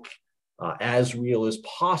look as real as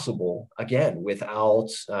possible, again, without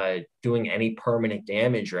doing any permanent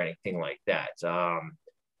damage or anything like that.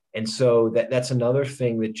 And so that's another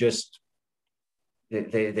thing that just,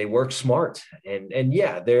 they work smart. And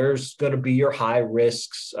yeah, there's going to be your high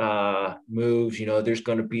risks moves. There's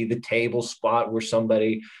going to be the table spot where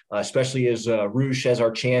somebody, especially as Roosh as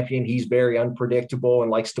our champion, he's very unpredictable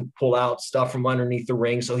and likes to pull out stuff from underneath the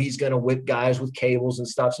ring. So he's going to whip guys with cables and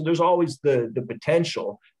stuff. So there's always the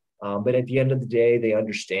potential. But at the end of the day, they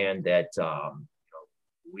understand that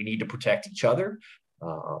we need to protect each other.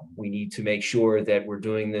 We need to make sure that we're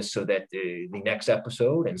doing this so that the next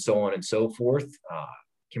episode and so on and so forth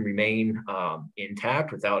can remain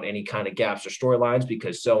intact without any kind of gaps or storylines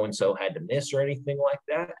because so-and-so had to miss or anything like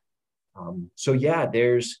that. So yeah,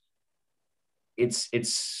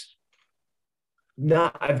 it's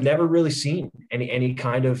not, I've never really seen any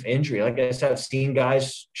kind of injury. Like I said, I've seen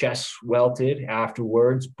guys chest welted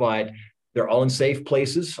afterwards, but they're all in safe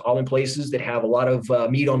places, all in places that have a lot of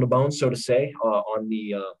meat on the bone, so to say, on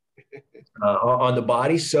the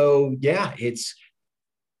body. So yeah,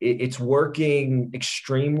 it's working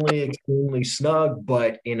extremely snug,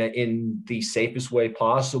 but in the safest way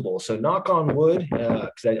possible. So knock on wood,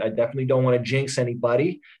 because I definitely don't want to jinx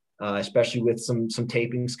anybody, especially with some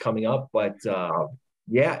tapings coming up. But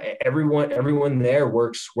yeah, everyone there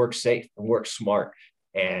works safe and works smart.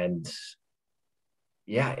 And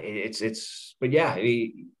yeah, but yeah,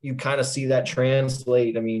 you kind of see that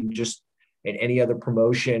translate. I mean, just and any other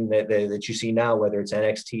promotion that you see now, whether it's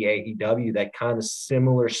NXT, AEW, that kind of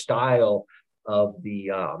similar style of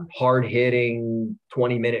the hard-hitting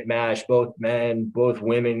 20-minute match, both men, both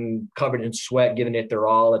women, covered in sweat, giving it their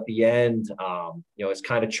all at the end. It's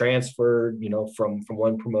kind of transferred, from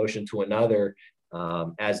one promotion to another,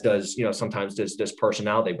 as does, sometimes does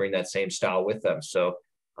personnel. They bring that same style with them. So,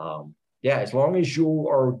 as long as you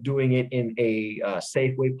are doing it in a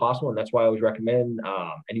safe way possible, and that's why I always recommend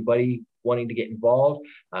anybody wanting to get involved,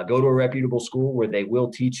 go to a reputable school where they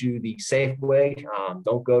will teach you the safe way.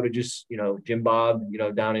 Don't go to just, Jim Bob,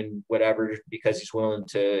 down in whatever, because he's willing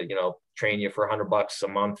to, train you for $100 a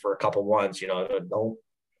month for a couple months. Don't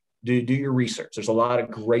do your research. There's a lot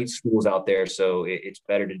of great schools out there. So it's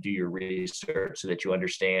better to do your research so that you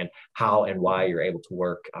understand how and why you're able to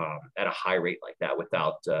work at a high rate like that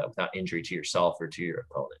without injury to yourself or to your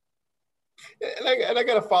opponent. And I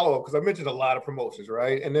got to follow up because I mentioned a lot of promotions,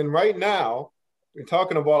 right? And then right now, we're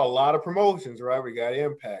talking about a lot of promotions, right? We got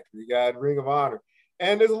Impact, we got Ring of Honor,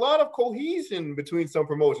 and there's a lot of cohesion between some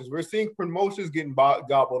promotions. We're seeing promotions getting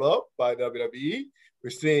gobbled up by WWE. We're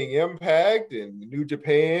seeing Impact and New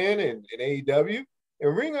Japan and AEW.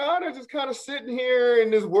 And Ring of Honor just kind of sitting here in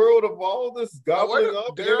this world of all this gobbling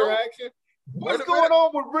up and interaction. What's going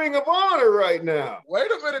on with Ring of Honor right now?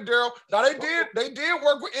 Wait a minute, Daryl. Now they did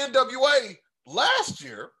work with NWA last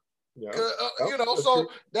year. Yeah.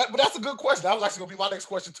 But that's a good question. That was actually gonna be my next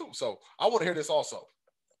question too. So I want to hear this also.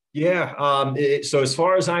 Yeah. So as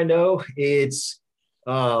far as I know, it's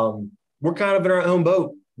we're kind of in our own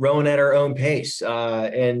boat, rowing at our own pace,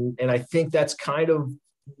 and I think that's kind of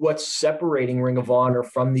what's separating Ring of Honor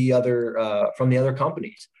from the other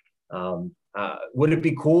companies. Would it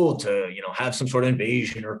be cool to, have some sort of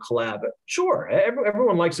invasion or collab? Sure.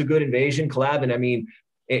 Everyone likes a good invasion collab. And I mean,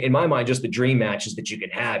 in my mind, just the dream matches that you can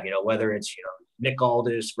have, whether it's, Nick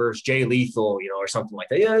Aldis versus Jay Lethal, or something like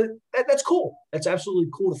that. Yeah, that's cool. That's absolutely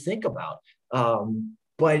cool to think about.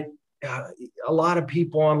 But a lot of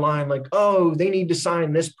people online like, oh, they need to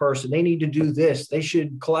sign this person. They need to do this. They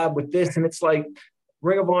should collab with this. And it's like,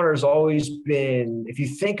 Ring of Honor has always been, if you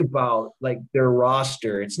think about like their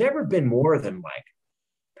roster, it's never been more than like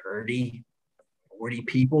 30, 40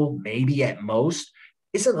 people, maybe at most.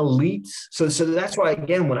 It's an elite. So that's why,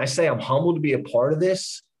 again, when I say I'm humbled to be a part of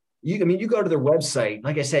this, you go to their website,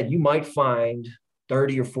 like I said, you might find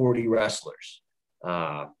 30 or 40 wrestlers,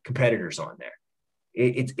 competitors on there.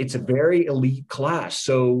 It's a very elite class.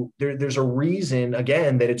 So there's a reason,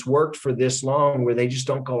 again, that it's worked for this long, where they just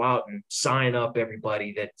don't go out and sign up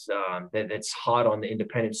everybody that's hot on the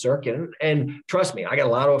independent circuit. And trust me, I got a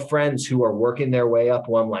lot of friends who are working their way up.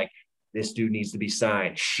 Well, I'm like, this dude needs to be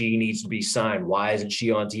signed. She needs to be signed. Why isn't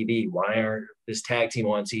she on TV? Why aren't this tag team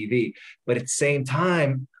on TV? But at the same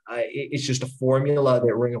time, it's just a formula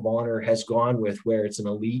that Ring of Honor has gone with, where it's an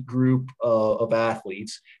elite group of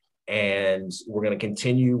athletes. And we're going to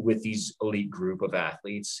continue with these elite group of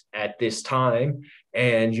athletes at this time.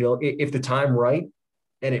 And, if the time right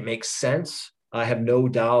and it makes sense, I have no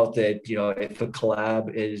doubt that, if a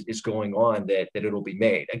collab is going on, that it'll be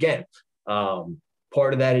made. Again,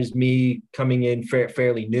 part of that is me coming in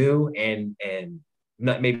fairly new and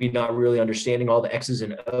maybe not really understanding all the X's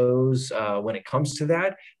and O's when it comes to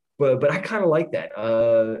that. But I kind of like that.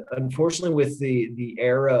 Unfortunately, with the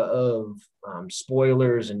era of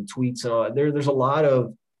spoilers and tweets, there's a lot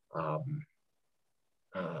of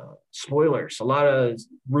spoilers, a lot of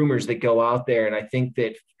rumors that go out there. And I think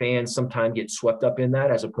that fans sometimes get swept up in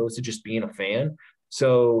that as opposed to just being a fan.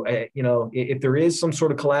 So, if there is some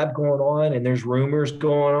sort of collab going on and there's rumors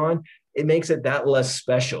going on, it makes it that less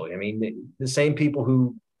special. I mean, the same people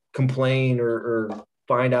who complain or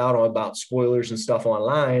find out about spoilers and stuff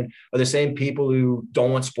online are the same people who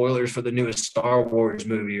don't want spoilers for the newest Star Wars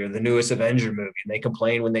movie or the newest Avenger movie. And they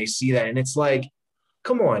complain when they see that. And it's like,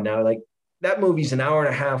 come on now, like that movie's an hour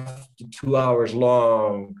and a half to 2 hours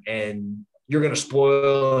long, and you're going to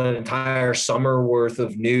spoil an entire summer worth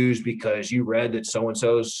of news because you read that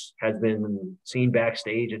so-and-so's has been seen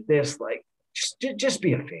backstage at this. Like, just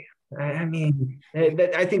be a fan. I mean,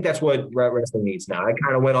 I think that's what wrestling needs now. I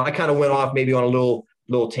kind of went off maybe on a little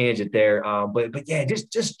tangent there, but yeah,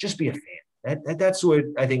 just be a fan. That's what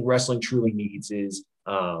I think wrestling truly needs, is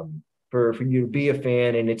for you to be a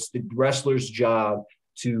fan, and it's the wrestler's job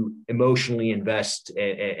to emotionally invest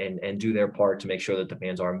and do their part to make sure that the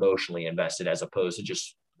fans are emotionally invested, as opposed to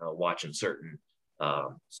just watching certain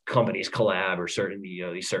companies collab or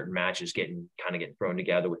these certain matches getting thrown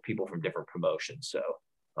together with people from different promotions. So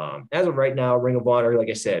as of right now, Ring of Honor, like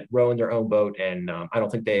I said, rowing their own boat, and I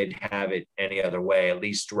don't think they'd have it any other way, at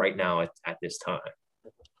least right now at this time.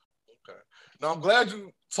 Okay. Now I'm glad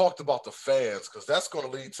you talked about the fans, because that's going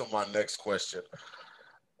to lead to my next question.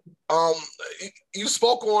 You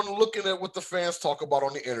spoke on looking at what the fans talk about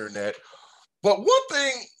on the internet, but one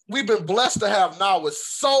thing we've been blessed to have now is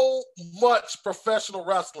so much professional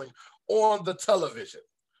wrestling on the television.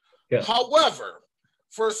 Yeah. However,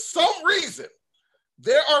 for some reason,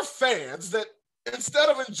 there are fans that instead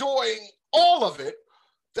of enjoying all of it,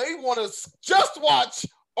 they want to just watch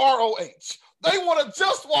ROH. They want to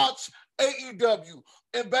just watch AEW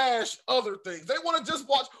and bash other things. They want to just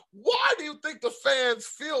watch. Why do you think the fans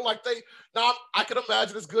feel like they, now I can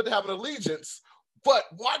imagine it's good to have an allegiance, but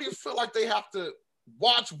why do you feel like they have to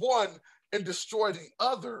watch one and destroy the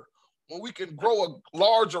other when we can grow a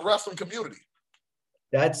larger wrestling community?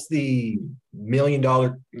 That's the million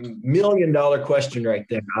dollar question right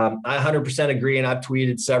there. I 100% agree, and I've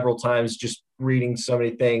tweeted several times just reading so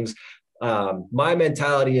many things. My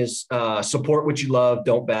mentality is support what you love,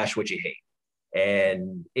 don't bash what you hate.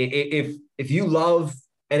 And if you love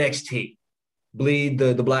NXT, bleed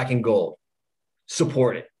the black and gold,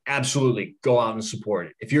 support it. Absolutely, go out and support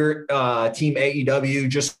it. If you're team AEW,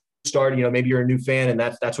 just started, maybe you're a new fan and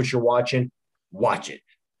that's what you're watching, watch it.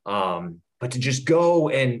 But to just go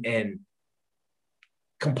and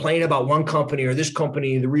complain about one company or this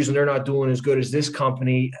company, the reason they're not doing as good as this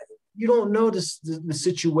company, you don't know the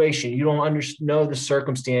situation. You don't know the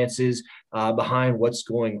circumstances behind what's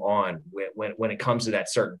going on when it comes to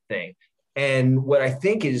that certain thing. And what I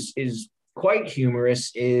think is quite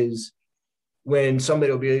humorous is when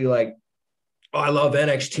somebody will be like, oh, I love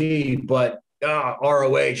NXT, but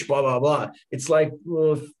ROH, blah, blah, blah. It's like,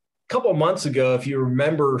 well, a couple of months ago, if you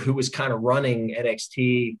remember who was kind of running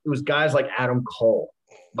NXT, it was guys like Adam Cole,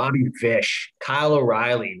 Bobby Fish, Kyle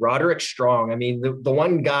O'Reilly, Roderick Strong. I mean, the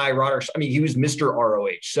one guy, Roderick, he was Mr.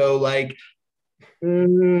 ROH. So like,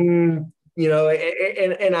 and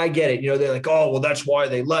I get it, they're like, oh, well, that's why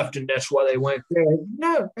they left and that's why they went there.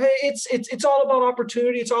 No, it's all about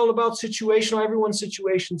opportunity. It's all about situational. Everyone's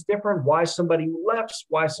situation's different. Why somebody left,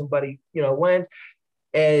 why somebody, went.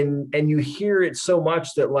 And you hear it so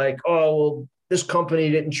much that like, oh, well, this company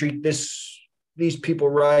didn't treat these people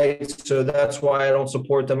right, so that's why I don't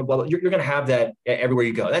support them. Blah, blah. You're going to have that everywhere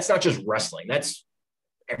you go. That's not just wrestling. That's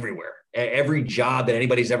everywhere. Every job that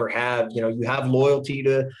anybody's ever had, you have loyalty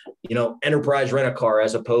to, Enterprise Rent-A-Car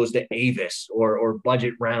as opposed to Avis or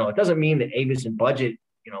Budget Rental. It doesn't mean that Avis and Budget,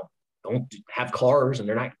 don't have cars and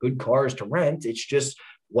they're not good cars to rent. It's just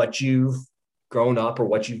what you've grown up or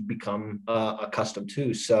what you've become accustomed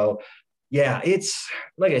to. So yeah, it's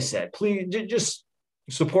like I said, please just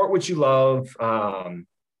support what you love.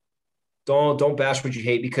 Don't bash what you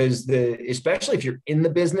hate, because especially if you're in the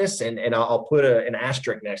business, and I'll put an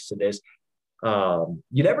asterisk next to this,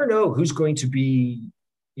 you never know who's going to be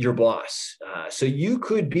your boss. So you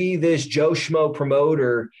could be this Joe Schmo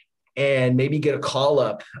promoter and maybe get a call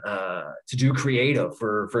up to do creative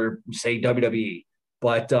for say WWE,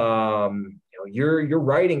 but you're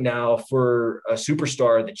writing now for a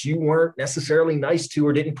superstar that you weren't necessarily nice to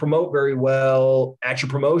or didn't promote very well at your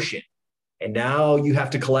promotion. And now you have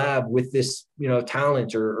to collab with this,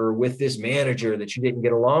 talent or with this manager that you didn't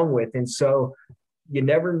get along with. And so you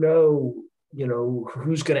never know,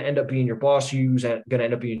 who's going to end up being your boss, who's going to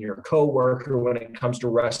end up being your coworker when it comes to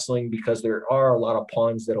wrestling, because there are a lot of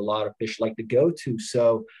ponds that a lot of fish like to go to.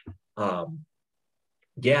 So,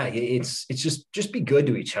 yeah, it's just be good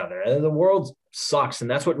to each other. The world sucks,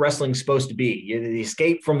 and that's what wrestling's supposed to be. You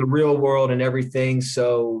escape from the real world and everything.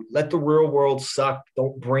 So let the real world suck.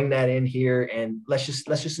 Don't bring that in here, and let's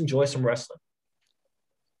just enjoy some wrestling.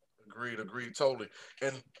 Agreed, totally.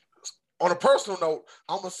 And on a personal note,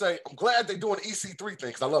 I'm gonna say I'm glad they're doing the EC3 thing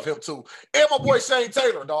because I love him too, and my boy Shane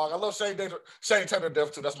Taylor, dog. I love Shane Taylor to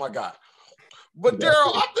death too. That's my guy. But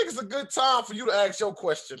Daryl, I think it's a good time for you to ask your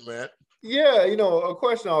question, man. Yeah, a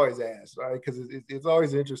question I always ask, right? Because it's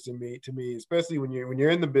always interesting to me, especially when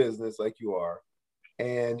you're in the business like you are,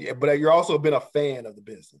 but you're also been a fan of the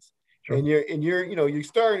business, sure. and you're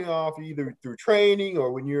starting off either through training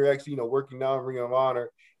or when you're actually working now in Ring of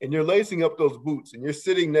Honor, and you're lacing up those boots and you're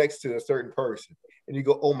sitting next to a certain person, and you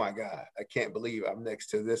go, oh my God, I can't believe I'm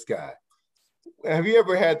next to this guy. Have you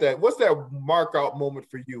ever had that? What's that mark out moment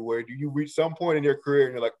for you where do you reach some point in your career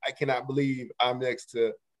and you're like, I cannot believe I'm next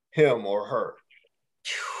to him or her?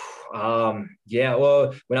 Yeah,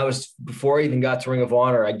 well, before I even got to Ring of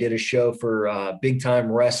Honor, I did a show for Big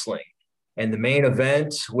Time Wrestling, and the main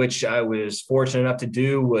event, which I was fortunate enough to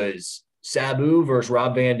do, was Sabu versus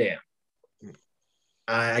Rob Van Dam.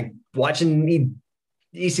 I watching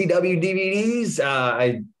ECW DVDs.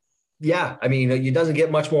 It doesn't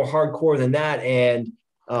get much more hardcore than that, and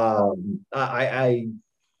I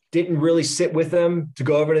didn't really sit with them to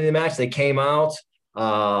go over to the match. They came out,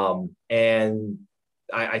 and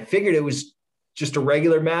I figured it was just a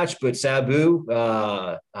regular match, but Sabu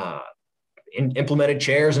implemented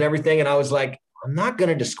chairs and everything. And I was like, I'm not going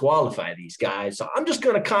to disqualify these guys. So I'm just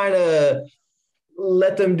going to kind of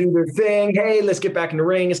let them do their thing. Hey, let's get back in the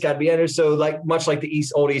ring. It's got to be ended. So much like the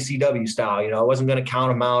old ECW style, I wasn't going to count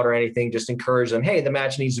them out or anything, just encourage them. Hey, the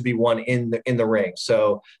match needs to be won in the ring.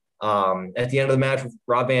 So at the end of the match,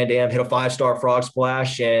 Rob Van Dam hit a 5-star frog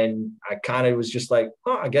splash. And I kind of was just like,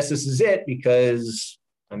 I guess this is it, because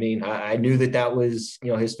I mean, I knew that was,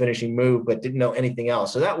 his finishing move, but didn't know anything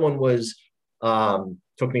else. So that one was,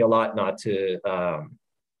 took me a lot not to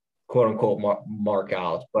quote unquote mark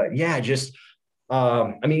out. But yeah, just,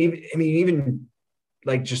 even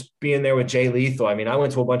like just being there with Jay Lethal. I mean, I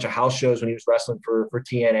went to a bunch of house shows when he was wrestling for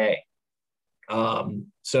TNA.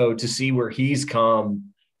 So to see where he's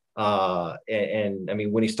come, and I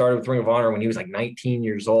mean, when he started with Ring of Honor, when he was like 19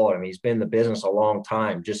 years old, I mean, he's been in the business a long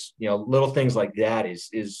time. Just, little things like that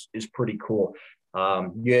is pretty cool.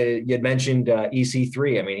 You had mentioned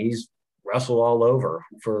EC3. I mean, he's wrestled all over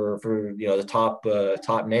for the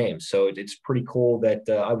top names. So it's pretty cool that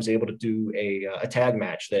I was able to do a tag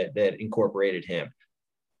match that incorporated him.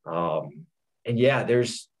 And yeah,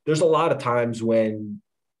 there's a lot of times when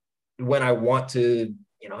I want to,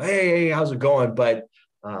 hey, how's it going? But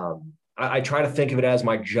I try to think of it as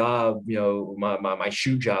my job, my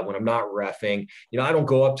shoot job when I'm not reffing. I don't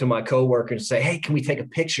go up to my coworker and say, hey, can we take a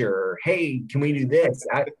picture? Or, hey, can we do this?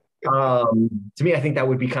 To me, I think that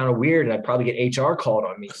would be kind of weird, and I'd probably get HR called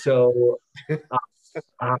on me. So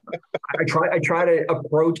I try to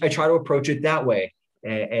approach it that way.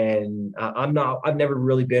 And I've never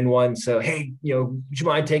really been one. So, hey, would you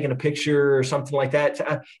mind taking a picture or something like that?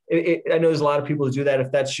 I know there's a lot of people who do that.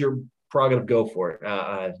 If that's your prerogative, go for it.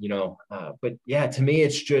 But yeah, to me,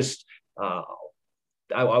 it's just,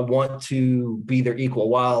 I want to be their equal.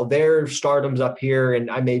 While their stardom's up here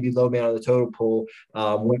and I may be low man on the totem pole,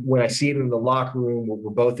 when I see it in the locker room, we're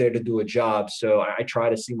both there to do a job. So I try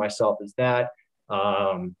to see myself as that.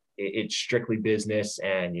 It's strictly business,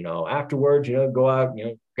 and afterwards, go out,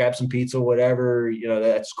 grab some pizza, whatever,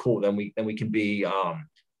 that's cool. Then we can be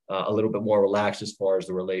a little bit more relaxed as far as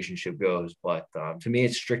the relationship goes. But to me,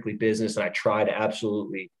 it's strictly business, and I try to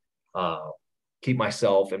absolutely keep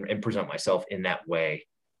myself and present myself in that way.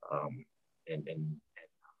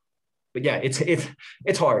 But yeah,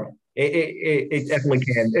 it's hard. It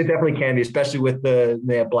definitely can be, especially with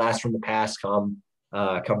the blast from the past come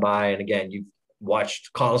by. And again, you've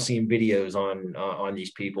watched Coliseum videos on these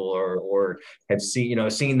people, or have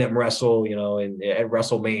seen them wrestle, at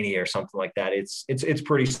WrestleMania or something like that. It's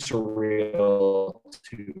pretty surreal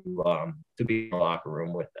to be in the locker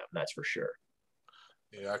room with them. That's for sure.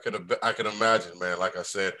 Yeah, I can imagine, man. Like I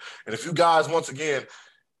said, and if you guys, once again,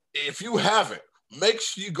 if you haven't, make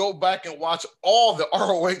sure you go back and watch all the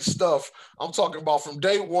ROH stuff. I'm talking about from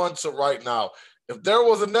day one to right now. If there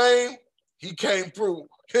was a name, he came through.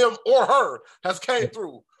 Him or her has came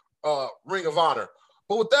through Ring of Honor.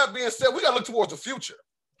 But with that being said, we got to look towards the future.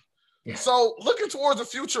 Yeah. So looking towards the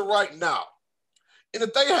future right now, and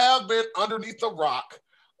if they have been underneath the rock,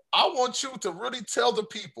 I want you to really tell the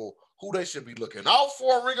people who they should be looking out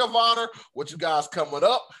for, Ring of Honor, what you guys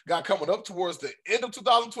got coming up towards the end of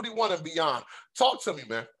 2021 and beyond. Talk to me,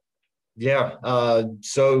 man. Yeah.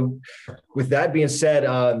 So with that being said,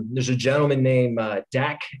 there's a gentleman named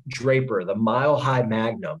Dak Draper, the Mile High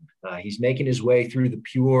Magnum. He's making his way through the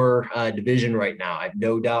pure division right now. I have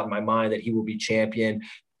no doubt in my mind that he will be champion.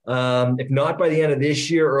 If not by the end of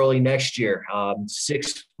this year, early next year.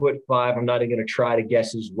 6'5". I'm not even going to try to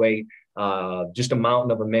guess his weight. Just a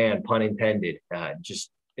mountain of a man, pun intended.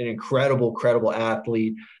 Just an incredible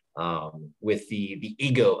athlete. With the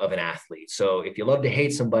ego of an athlete. So if you love to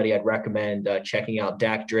hate somebody, I'd recommend checking out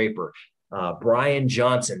Dak Draper. Brian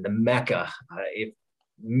Johnson, the Mecca.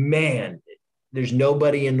 There's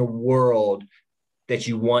nobody in the world that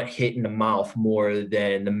you want hit in the mouth more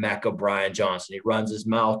than the Mecca Brian Johnson. He runs his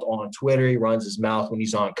mouth on Twitter. He runs his mouth when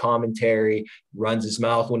he's on commentary. Runs his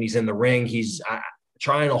mouth when he's in the ring. He's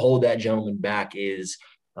trying to hold that gentleman back is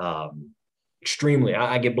extremely.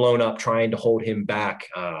 I get blown up trying to hold him back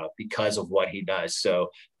because of what he does.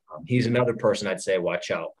 So he's another person I'd say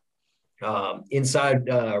watch out. Inside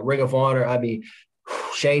Ring of Honor, I mean,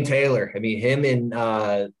 Shane Taylor. I mean, him and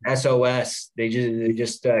SOS. They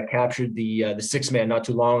just captured the 6-man not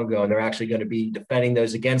too long ago, and they're actually going to be defending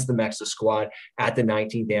those against the Mexa Squad at the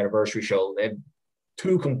 19th anniversary show. They have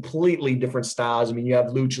two completely different styles. I mean, you have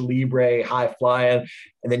lucha libre, high flying,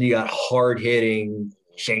 and then you got hard hitting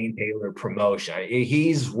Shane Taylor promotion.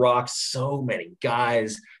 He's rocked so many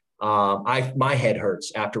guys My head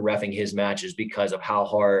hurts after reffing his matches because of how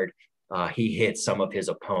hard he hits some of his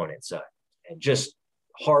opponents. And just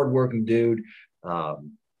hardworking dude,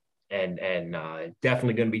 and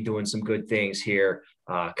definitely going to be doing some good things here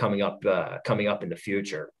coming up in the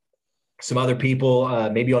future. Some other people,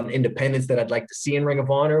 maybe on independents that I'd like to see in Ring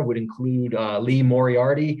of Honor would include Lee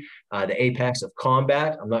Moriarty, the Apex of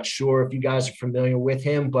Combat. I'm not sure if you guys are familiar with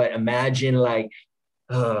him, but imagine like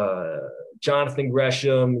Jonathan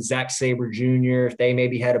Gresham, Zack Sabre Jr., if they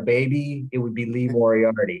maybe had a baby, it would be Lee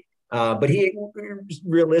Moriarty. But he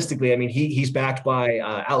realistically, I mean, he's backed by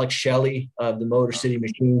Alex Shelley of the Motor City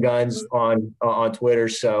Machine Guns on Twitter.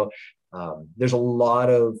 So there's a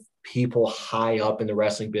lot of people high up in the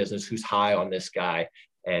wrestling business who's high on this guy.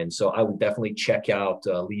 And so I would definitely check out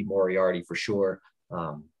Lee Moriarty for sure.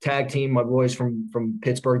 Tag team, my boys from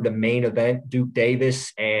Pittsburgh, the main event, Duke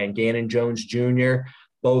Davis and Gannon Jones Jr.,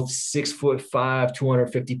 both 6'5",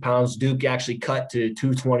 250 pounds. Duke actually cut to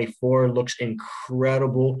 224, looks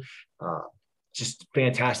incredible. Just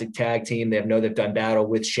fantastic tag team. They've done battle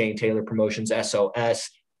with Shane Taylor Promotions,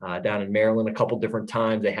 SOS, down in Maryland a couple different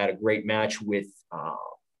times. They had a great match with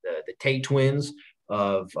the Tate twins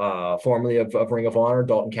formerly of Ring of Honor,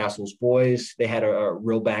 Dalton Castle's boys. They had a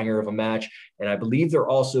real banger of a match. And I believe they're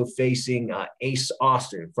also facing Ace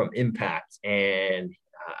Austin from Impact. And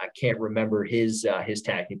I can't remember his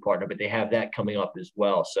tag team partner, but they have that coming up as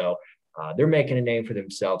well. So they're making a name for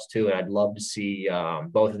themselves too. And I'd love to see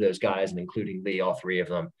both of those guys, and including Lee, all three of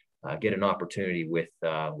them, get an opportunity with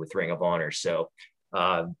Ring of Honor. So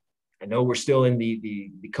I know we're still in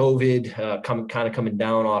the COVID coming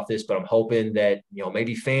down off this, but I'm hoping that,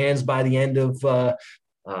 maybe fans by the end of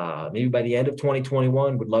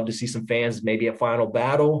 2021 would love to see some fans, maybe at Final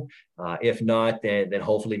Battle. If not, then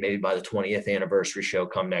hopefully maybe by the 20th anniversary show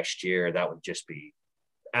come next year. That would just be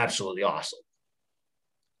absolutely awesome.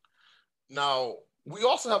 Now, we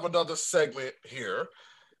also have another segment here.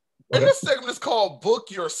 And this segment is called Book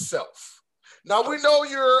Yourself. Now, we know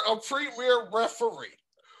you're a premier referee,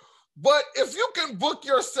 but if you can book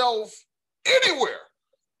yourself anywhere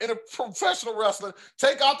in a professional wrestling,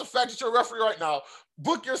 take out the fact that you're a referee right now,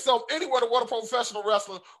 book yourself anywhere to want a professional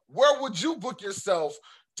wrestler, where would you book yourself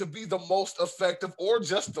to be the most effective or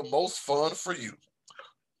just the most fun for you?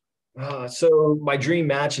 So my dream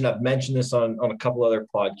match, and I've mentioned this on a couple other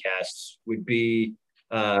podcasts, would be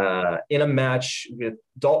in a match with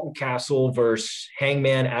Dalton Castle versus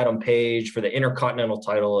Hangman Adam Page for the Intercontinental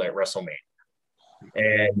title at WrestleMania.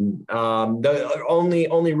 And the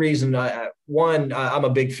only reason, I'm a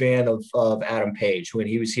big fan of Adam Page when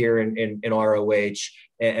he was here in ROH,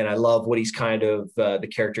 and I love what he's kind of the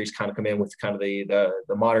character he's kind of come in with, kind of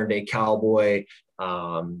the modern day cowboy.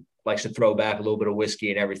 Likes to throw back a little bit of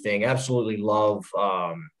whiskey and everything. Absolutely love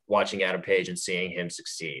watching Adam Page and seeing him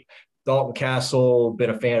succeed. Dalton Castle,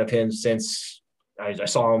 been a fan of him since I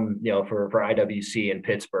saw him, for IWC in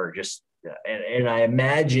Pittsburgh. Just and I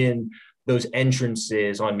imagine those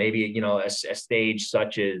entrances on maybe a stage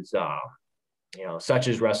such as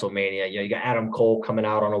WrestleMania. You got Adam Cole coming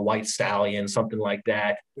out on a white stallion, something like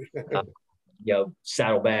that.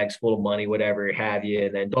 Saddlebags full of money, whatever have you,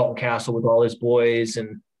 and then Dalton Castle with all his boys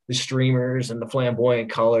and the streamers and the flamboyant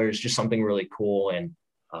colors, just something really cool. And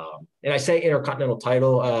I say Intercontinental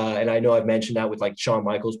title, and I know I've mentioned that with like Shawn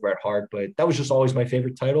Michaels, Bret Hart, but that was just always my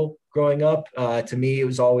favorite title growing up. To me, it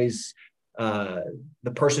was always the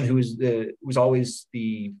person who was always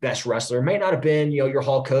the best wrestler. It might not have been, your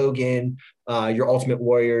Hulk Hogan, your Ultimate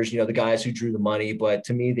Warriors, the guys who drew the money, but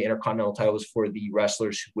to me, the Intercontinental title was for the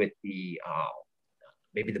wrestlers with the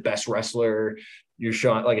maybe the best wrestler.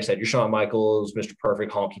 Like I said, your Shawn Michaels, Mr.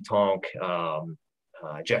 Perfect, Honky Tonk,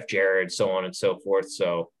 Jeff Jarrett, so on and so forth.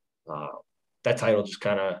 So that title just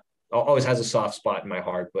kind of always has a soft spot in my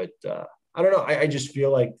heart. But I don't know. I just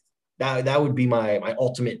feel like that would be my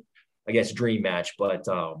ultimate, I guess, dream match. But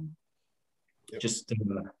just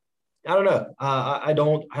I don't know. I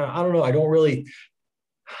don't know. I don't really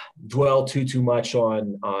dwell too much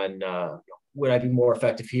on would I be more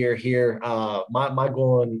effective here? My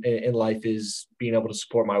goal in life is being able to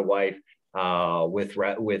support my wife with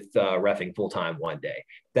reffing full time one day.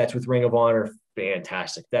 That's with Ring of Honor,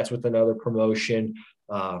 fantastic. That's with another promotion,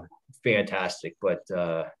 fantastic. But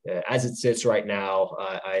as it sits right now,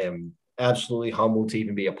 I am absolutely humbled to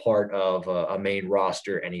even be a part of a main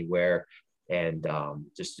roster anywhere, and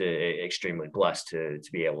just extremely blessed to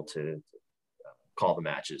be able to call the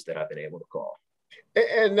matches that I've been able to call.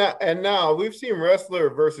 And now we've seen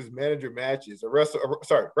wrestler versus manager matches,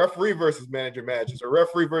 referee versus manager matches, or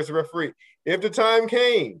referee versus referee. If the time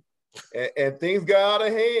came and things got out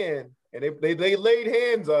of hand and they laid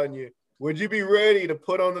hands on you, would you be ready to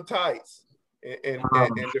put on the tights and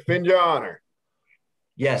defend your honor?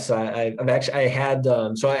 Yes, I've actually, I had,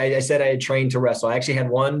 so I said I had trained to wrestle. I actually had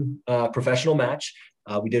one professional match.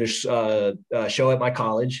 We did a show at my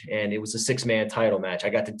college, and it was a 6-man title match. I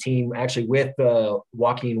got the team actually with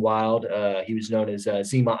Joaquin Wild. He was known as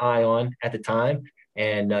Zima Ion at the time,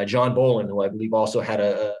 and John Bolin, who I believe also had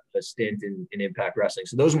a stint in Impact Wrestling.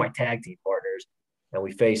 So those are my tag team partners. And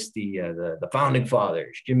we faced the founding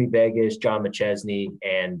fathers, Jimmy Vegas, John McChesney,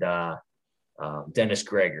 and Dennis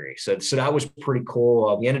Gregory. So that was pretty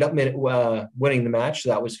cool. We ended up winning the match. So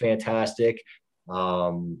that was fantastic.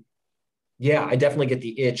 Yeah, I definitely get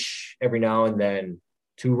the itch every now and then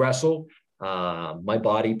to wrestle. My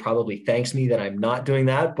body probably thanks me that I'm not doing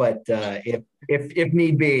that. But if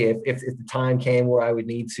need be, if the time came where I would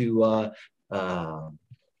need to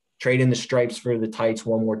trade in the stripes for the tights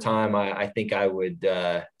one more time, I think I would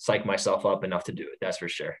psych myself up enough to do it. That's for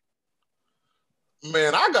sure.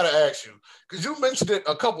 Man, I got to ask you, because you mentioned it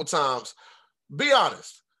a couple times. Be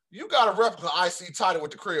honest. You got a replica IC title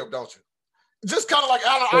with the crib, don't you? Just kind of like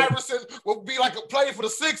Allen Iverson would be like a play for the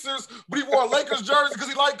Sixers, but he wore a Lakers jersey because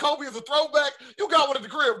he liked Kobe as a throwback. You got one at the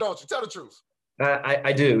crib, don't you? Tell the truth.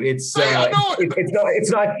 I do. It's I know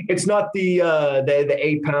it's not the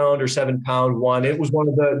 8-pound or 7-pound one. It was one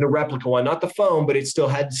of the replica one, not the foam, but it still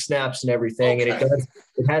had the snaps and everything, okay. And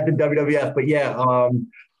it had the WWF. But yeah,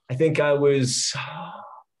 I think I was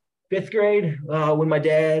 5th grade when my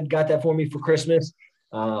dad got that for me for Christmas.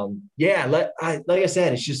 Yeah, like I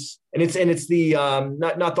said, it's just and it's the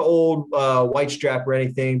not the old white strap or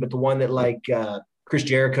anything, but the one that like Chris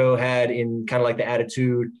Jericho had in kind of like the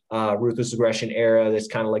Attitude, Ruthless Aggression era. That's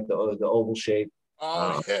kind of like the oval shape.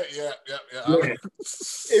 Oh yeah.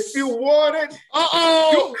 If you want it,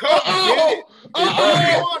 you come get it. If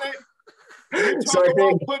you want it, you talk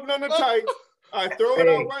about putting on the tights. I throw it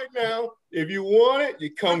out right now. If you want it,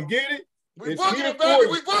 you come get it. We booking it, baby.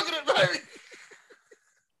 We booking it, baby.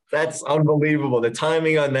 That's unbelievable. The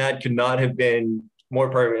timing on that could not have been more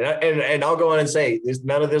perfect. And I'll go on and say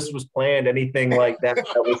none of this was planned, anything like that.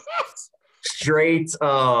 That was straight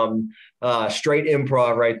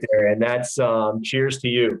improv right there. And that's cheers to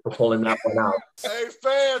you for pulling that one out. Hey,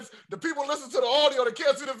 fans, the people listen to the audio that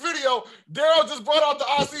can't see the video, Daryl just brought out the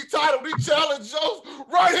IC title. We challenge Joe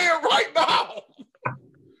right here, right now.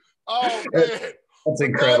 Oh, man. That's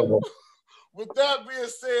incredible. With that being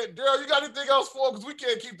said, Daryl, you got anything else for him? Because we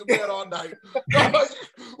can't keep the man all night.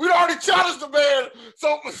 We already challenged the man.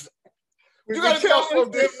 So you got anything else for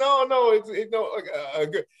him? No, it's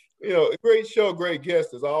good. A great show, great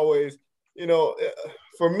guest as always.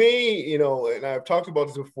 For me, and I've talked about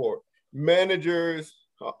this before, managers,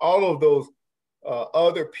 all of those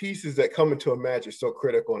other pieces that come into a match is so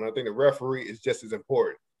critical. And I think the referee is just as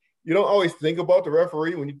important. You don't always think about the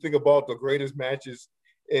referee when you think about the greatest matches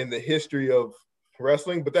in the history of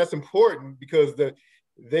wrestling, but that's important because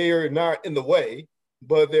they are not in the way,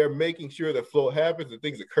 but they're making sure the flow happens and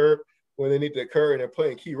things occur when they need to occur, and they're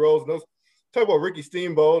playing key roles. And those talk about Ricky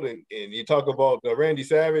Steamboat and you talk about Randy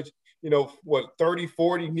Savage, 30,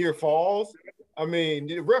 40 near falls. I mean,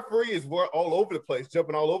 the referee is all over the place,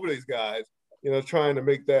 jumping all over these guys, trying to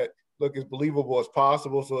make that look as believable as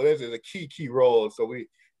possible. So this is a key role. So we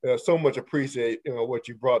so much appreciate, what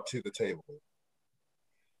you brought to the table.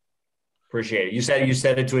 Appreciate it. You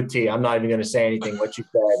said it to a T. I'm not even going to say anything. What you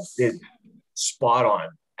said is spot on.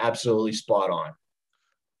 Absolutely spot on.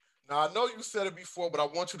 Now, I know you said it before, but I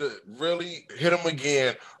want you to really hit him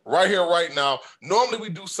again right here, right now. Normally, we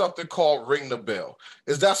do something called Ring the Bell.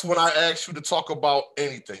 That's when I ask you to talk about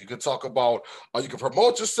anything. You can talk about, you can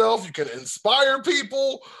promote yourself, you can inspire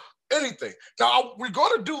people, anything. Now, we're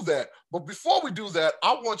going to do that. But before we do that,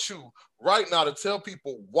 I want you right now to tell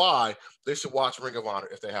people why they should watch Ring of Honor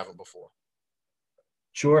if they haven't before.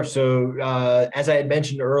 Sure. So as I had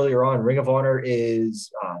mentioned earlier on, Ring of Honor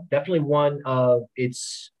is definitely one of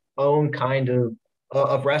its own kind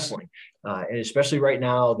of wrestling. And especially right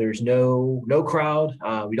now, there's no crowd.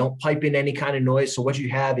 We don't pipe in any kind of noise. So what you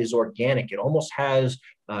have is organic. It almost has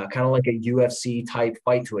kind of like a UFC type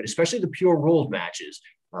fight to it, especially the pure rules matches.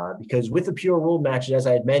 Because with the pure rule matches, as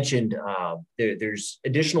I had mentioned, there's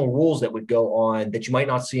additional rules that would go on that you might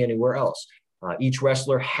not see anywhere else. Each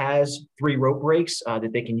wrestler has 3 rope breaks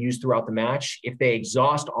that they can use throughout the match. If they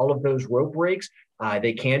exhaust all of those rope breaks,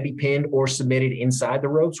 they can be pinned or submitted inside the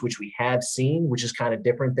ropes, which we have seen, which is kind of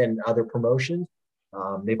different than other promotions.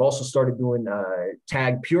 They've also started doing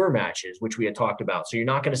tag pure matches, which we had talked about. So you're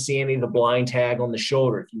not going to see any of the blind tag on the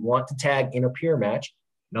shoulder. If you want to tag in a pure match,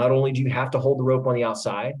 not only do you have to hold the rope on the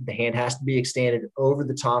outside, the hand has to be extended over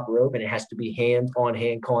the top rope, and it has to be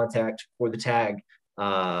hand-on-hand contact for the tag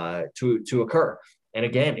to occur. And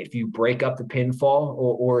again, if you break up the pinfall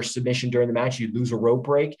or submission during the match, you lose a rope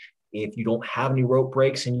break. If you don't have any rope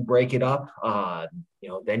breaks and you break it up,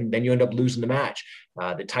 then you end up losing the match.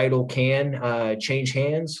 The title can change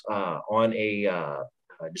hands on a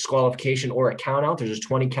disqualification or a count out. There's a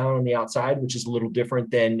 20 count on the outside, which is a little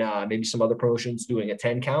different than maybe some other promotions doing a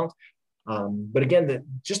 10 count. But again,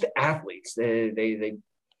 just the athletes,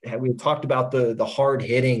 we talked about the hard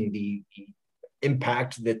hitting, the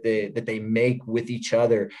impact that they make with each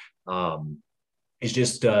other is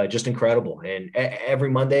just incredible. And every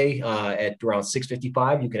Monday at around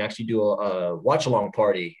 6:55, you can actually do a watch along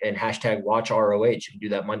party and hashtag watch ROH. You can do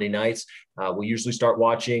that Monday nights. We usually start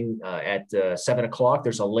watching at 7 o'clock.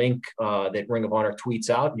 There's a link that Ring of Honor tweets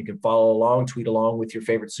out. You can follow along, tweet along with your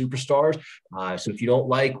favorite superstars. So if you don't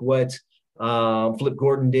like what Flip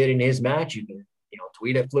Gordon did in his match, you can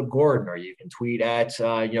tweet at Flip Gordon, or you can tweet at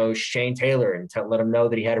Shane Taylor and let him know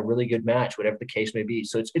that he had a really good match, whatever the case may be.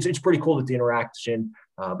 So it's pretty cool that the interaction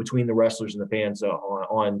between the wrestlers and the fans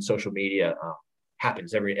on social media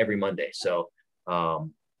happens every Monday. So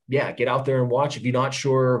get out there and watch. If you're not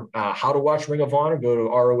sure how to watch Ring of Honor, go to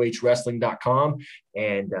rohwrestling.com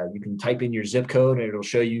and you can type in your zip code and it'll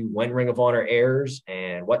show you when Ring of Honor airs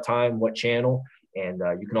and what time, what channel. And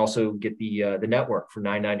you can also get the network for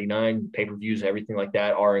 $9.99. Pay-per-views, everything like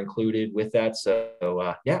that are included with that. So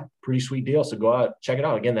pretty sweet deal. So go out, check it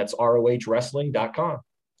out. Again, that's rohwrestling.com.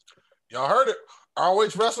 Y'all heard it.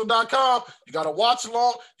 rohwrestling.com. You got to watch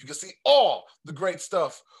along. You can see all the great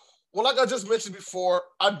stuff. Well, like I just mentioned before,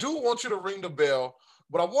 I do want you to ring the bell,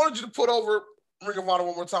 but I wanted you to put over Ring of Honor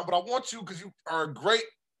one more time. But I want you, because you are a great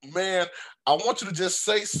man, I want you to just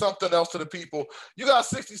say something else to the people. You got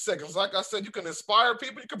 60 seconds. Like I said, you can inspire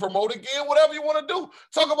people. You can promote again, whatever you want to do.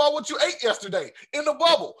 Talk about what you ate yesterday in the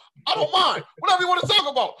bubble. I don't mind. Whatever you want to talk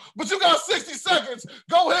about. But you got 60 seconds.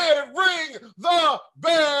 Go ahead and ring the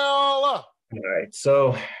bell. All right.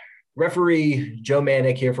 So referee Joe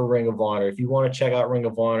Mandek here for Ring of Honor. If you want to check out Ring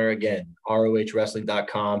of Honor, again,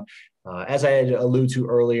 rohwrestling.com. As I had alluded to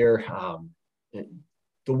earlier,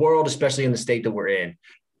 the world, especially in the state that we're in,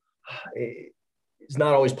 it's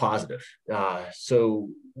not always positive. So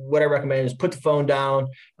what I recommend is put the phone down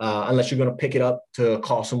unless you're going to pick it up to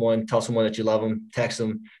call someone, tell someone that you love them, text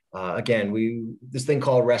them. Again, this thing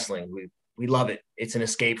called wrestling, we love it. It's an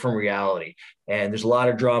escape from reality. And there's a lot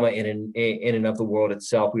of drama in and of the world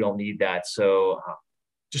itself. We don't need that. So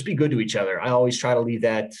just be good to each other. I always try to leave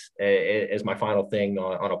that as my final thing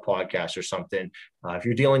on a podcast or something. If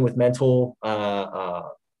you're dealing with mental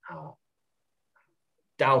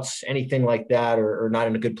doubts, anything like that, or not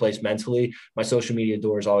in a good place mentally, my social media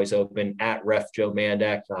door is always open at Ref Joe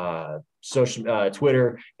Mandek,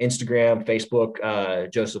 Twitter, Instagram,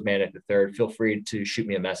 Facebook, Joseph Mandek III. Feel free to shoot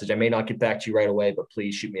me a message. I may not get back to you right away, but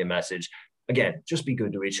please shoot me a message. Again, just be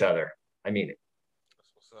good to each other. I mean it.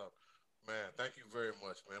 That's what's up, man. Thank you very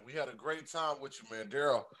much, man. We had a great time with you, man.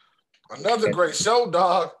 Daryl, another great show,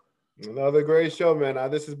 dog. Another great show, man.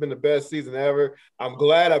 This has been the best season ever. I'm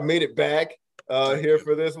glad I made it back here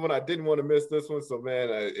for this one. I didn't want to miss this one. So, man,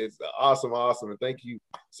 it's awesome. And thank you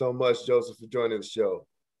so much, Joseph, for joining the show.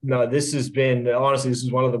 No, this has been, honestly, this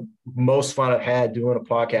is one of the most fun I've had doing a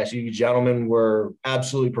podcast. You gentlemen were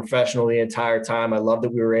absolutely professional the entire time. I love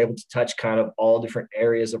that we were able to touch kind of all different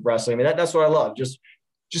areas of wrestling. I mean, that's what I love. Just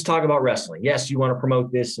talk about wrestling. Yes, you want to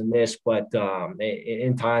promote this and this, but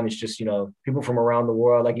in time, it's just, people from around the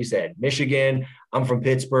world. Like you said, Michigan, I'm from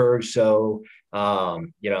Pittsburgh. So,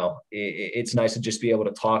 it's nice to just be able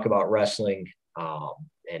to talk about wrestling.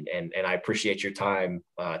 And I appreciate your time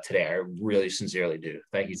today. I really sincerely do.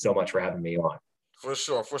 Thank you so much for having me on. For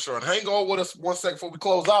sure. And hang on with us 1 second before we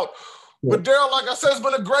close out. But Daryl, like I said, it's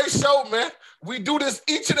been a great show, man. We do this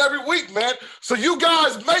each and every week, man. So you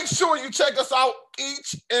guys make sure you check us out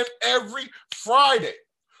each and every Friday.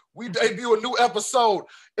 We debut a new episode.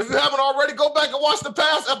 If you haven't already, go back and watch the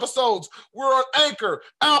past episodes. We're on Anchor,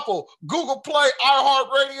 Apple, Google Play,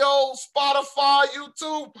 iHeartRadio, Spotify,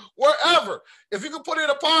 YouTube, wherever. If you can put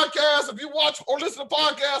in a podcast, if you watch or listen to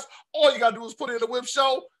podcasts, all you got to do is put in the Whip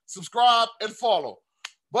Show, subscribe, and follow.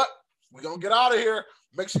 But we're going to get out of here.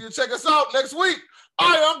 Make sure you check us out next week.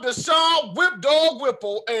 I am Deshaun Whip Dog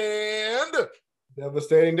Whipple and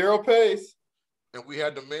Devastating Daryl Pace. And we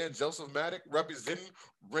had the man Joseph Mandek representing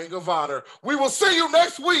Ring of Honor. We will see you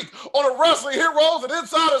next week on the Wrestling Heroes and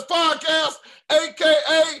Insiders Podcast,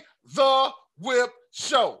 a.k.a. The Whip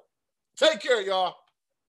Show. Take care, y'all.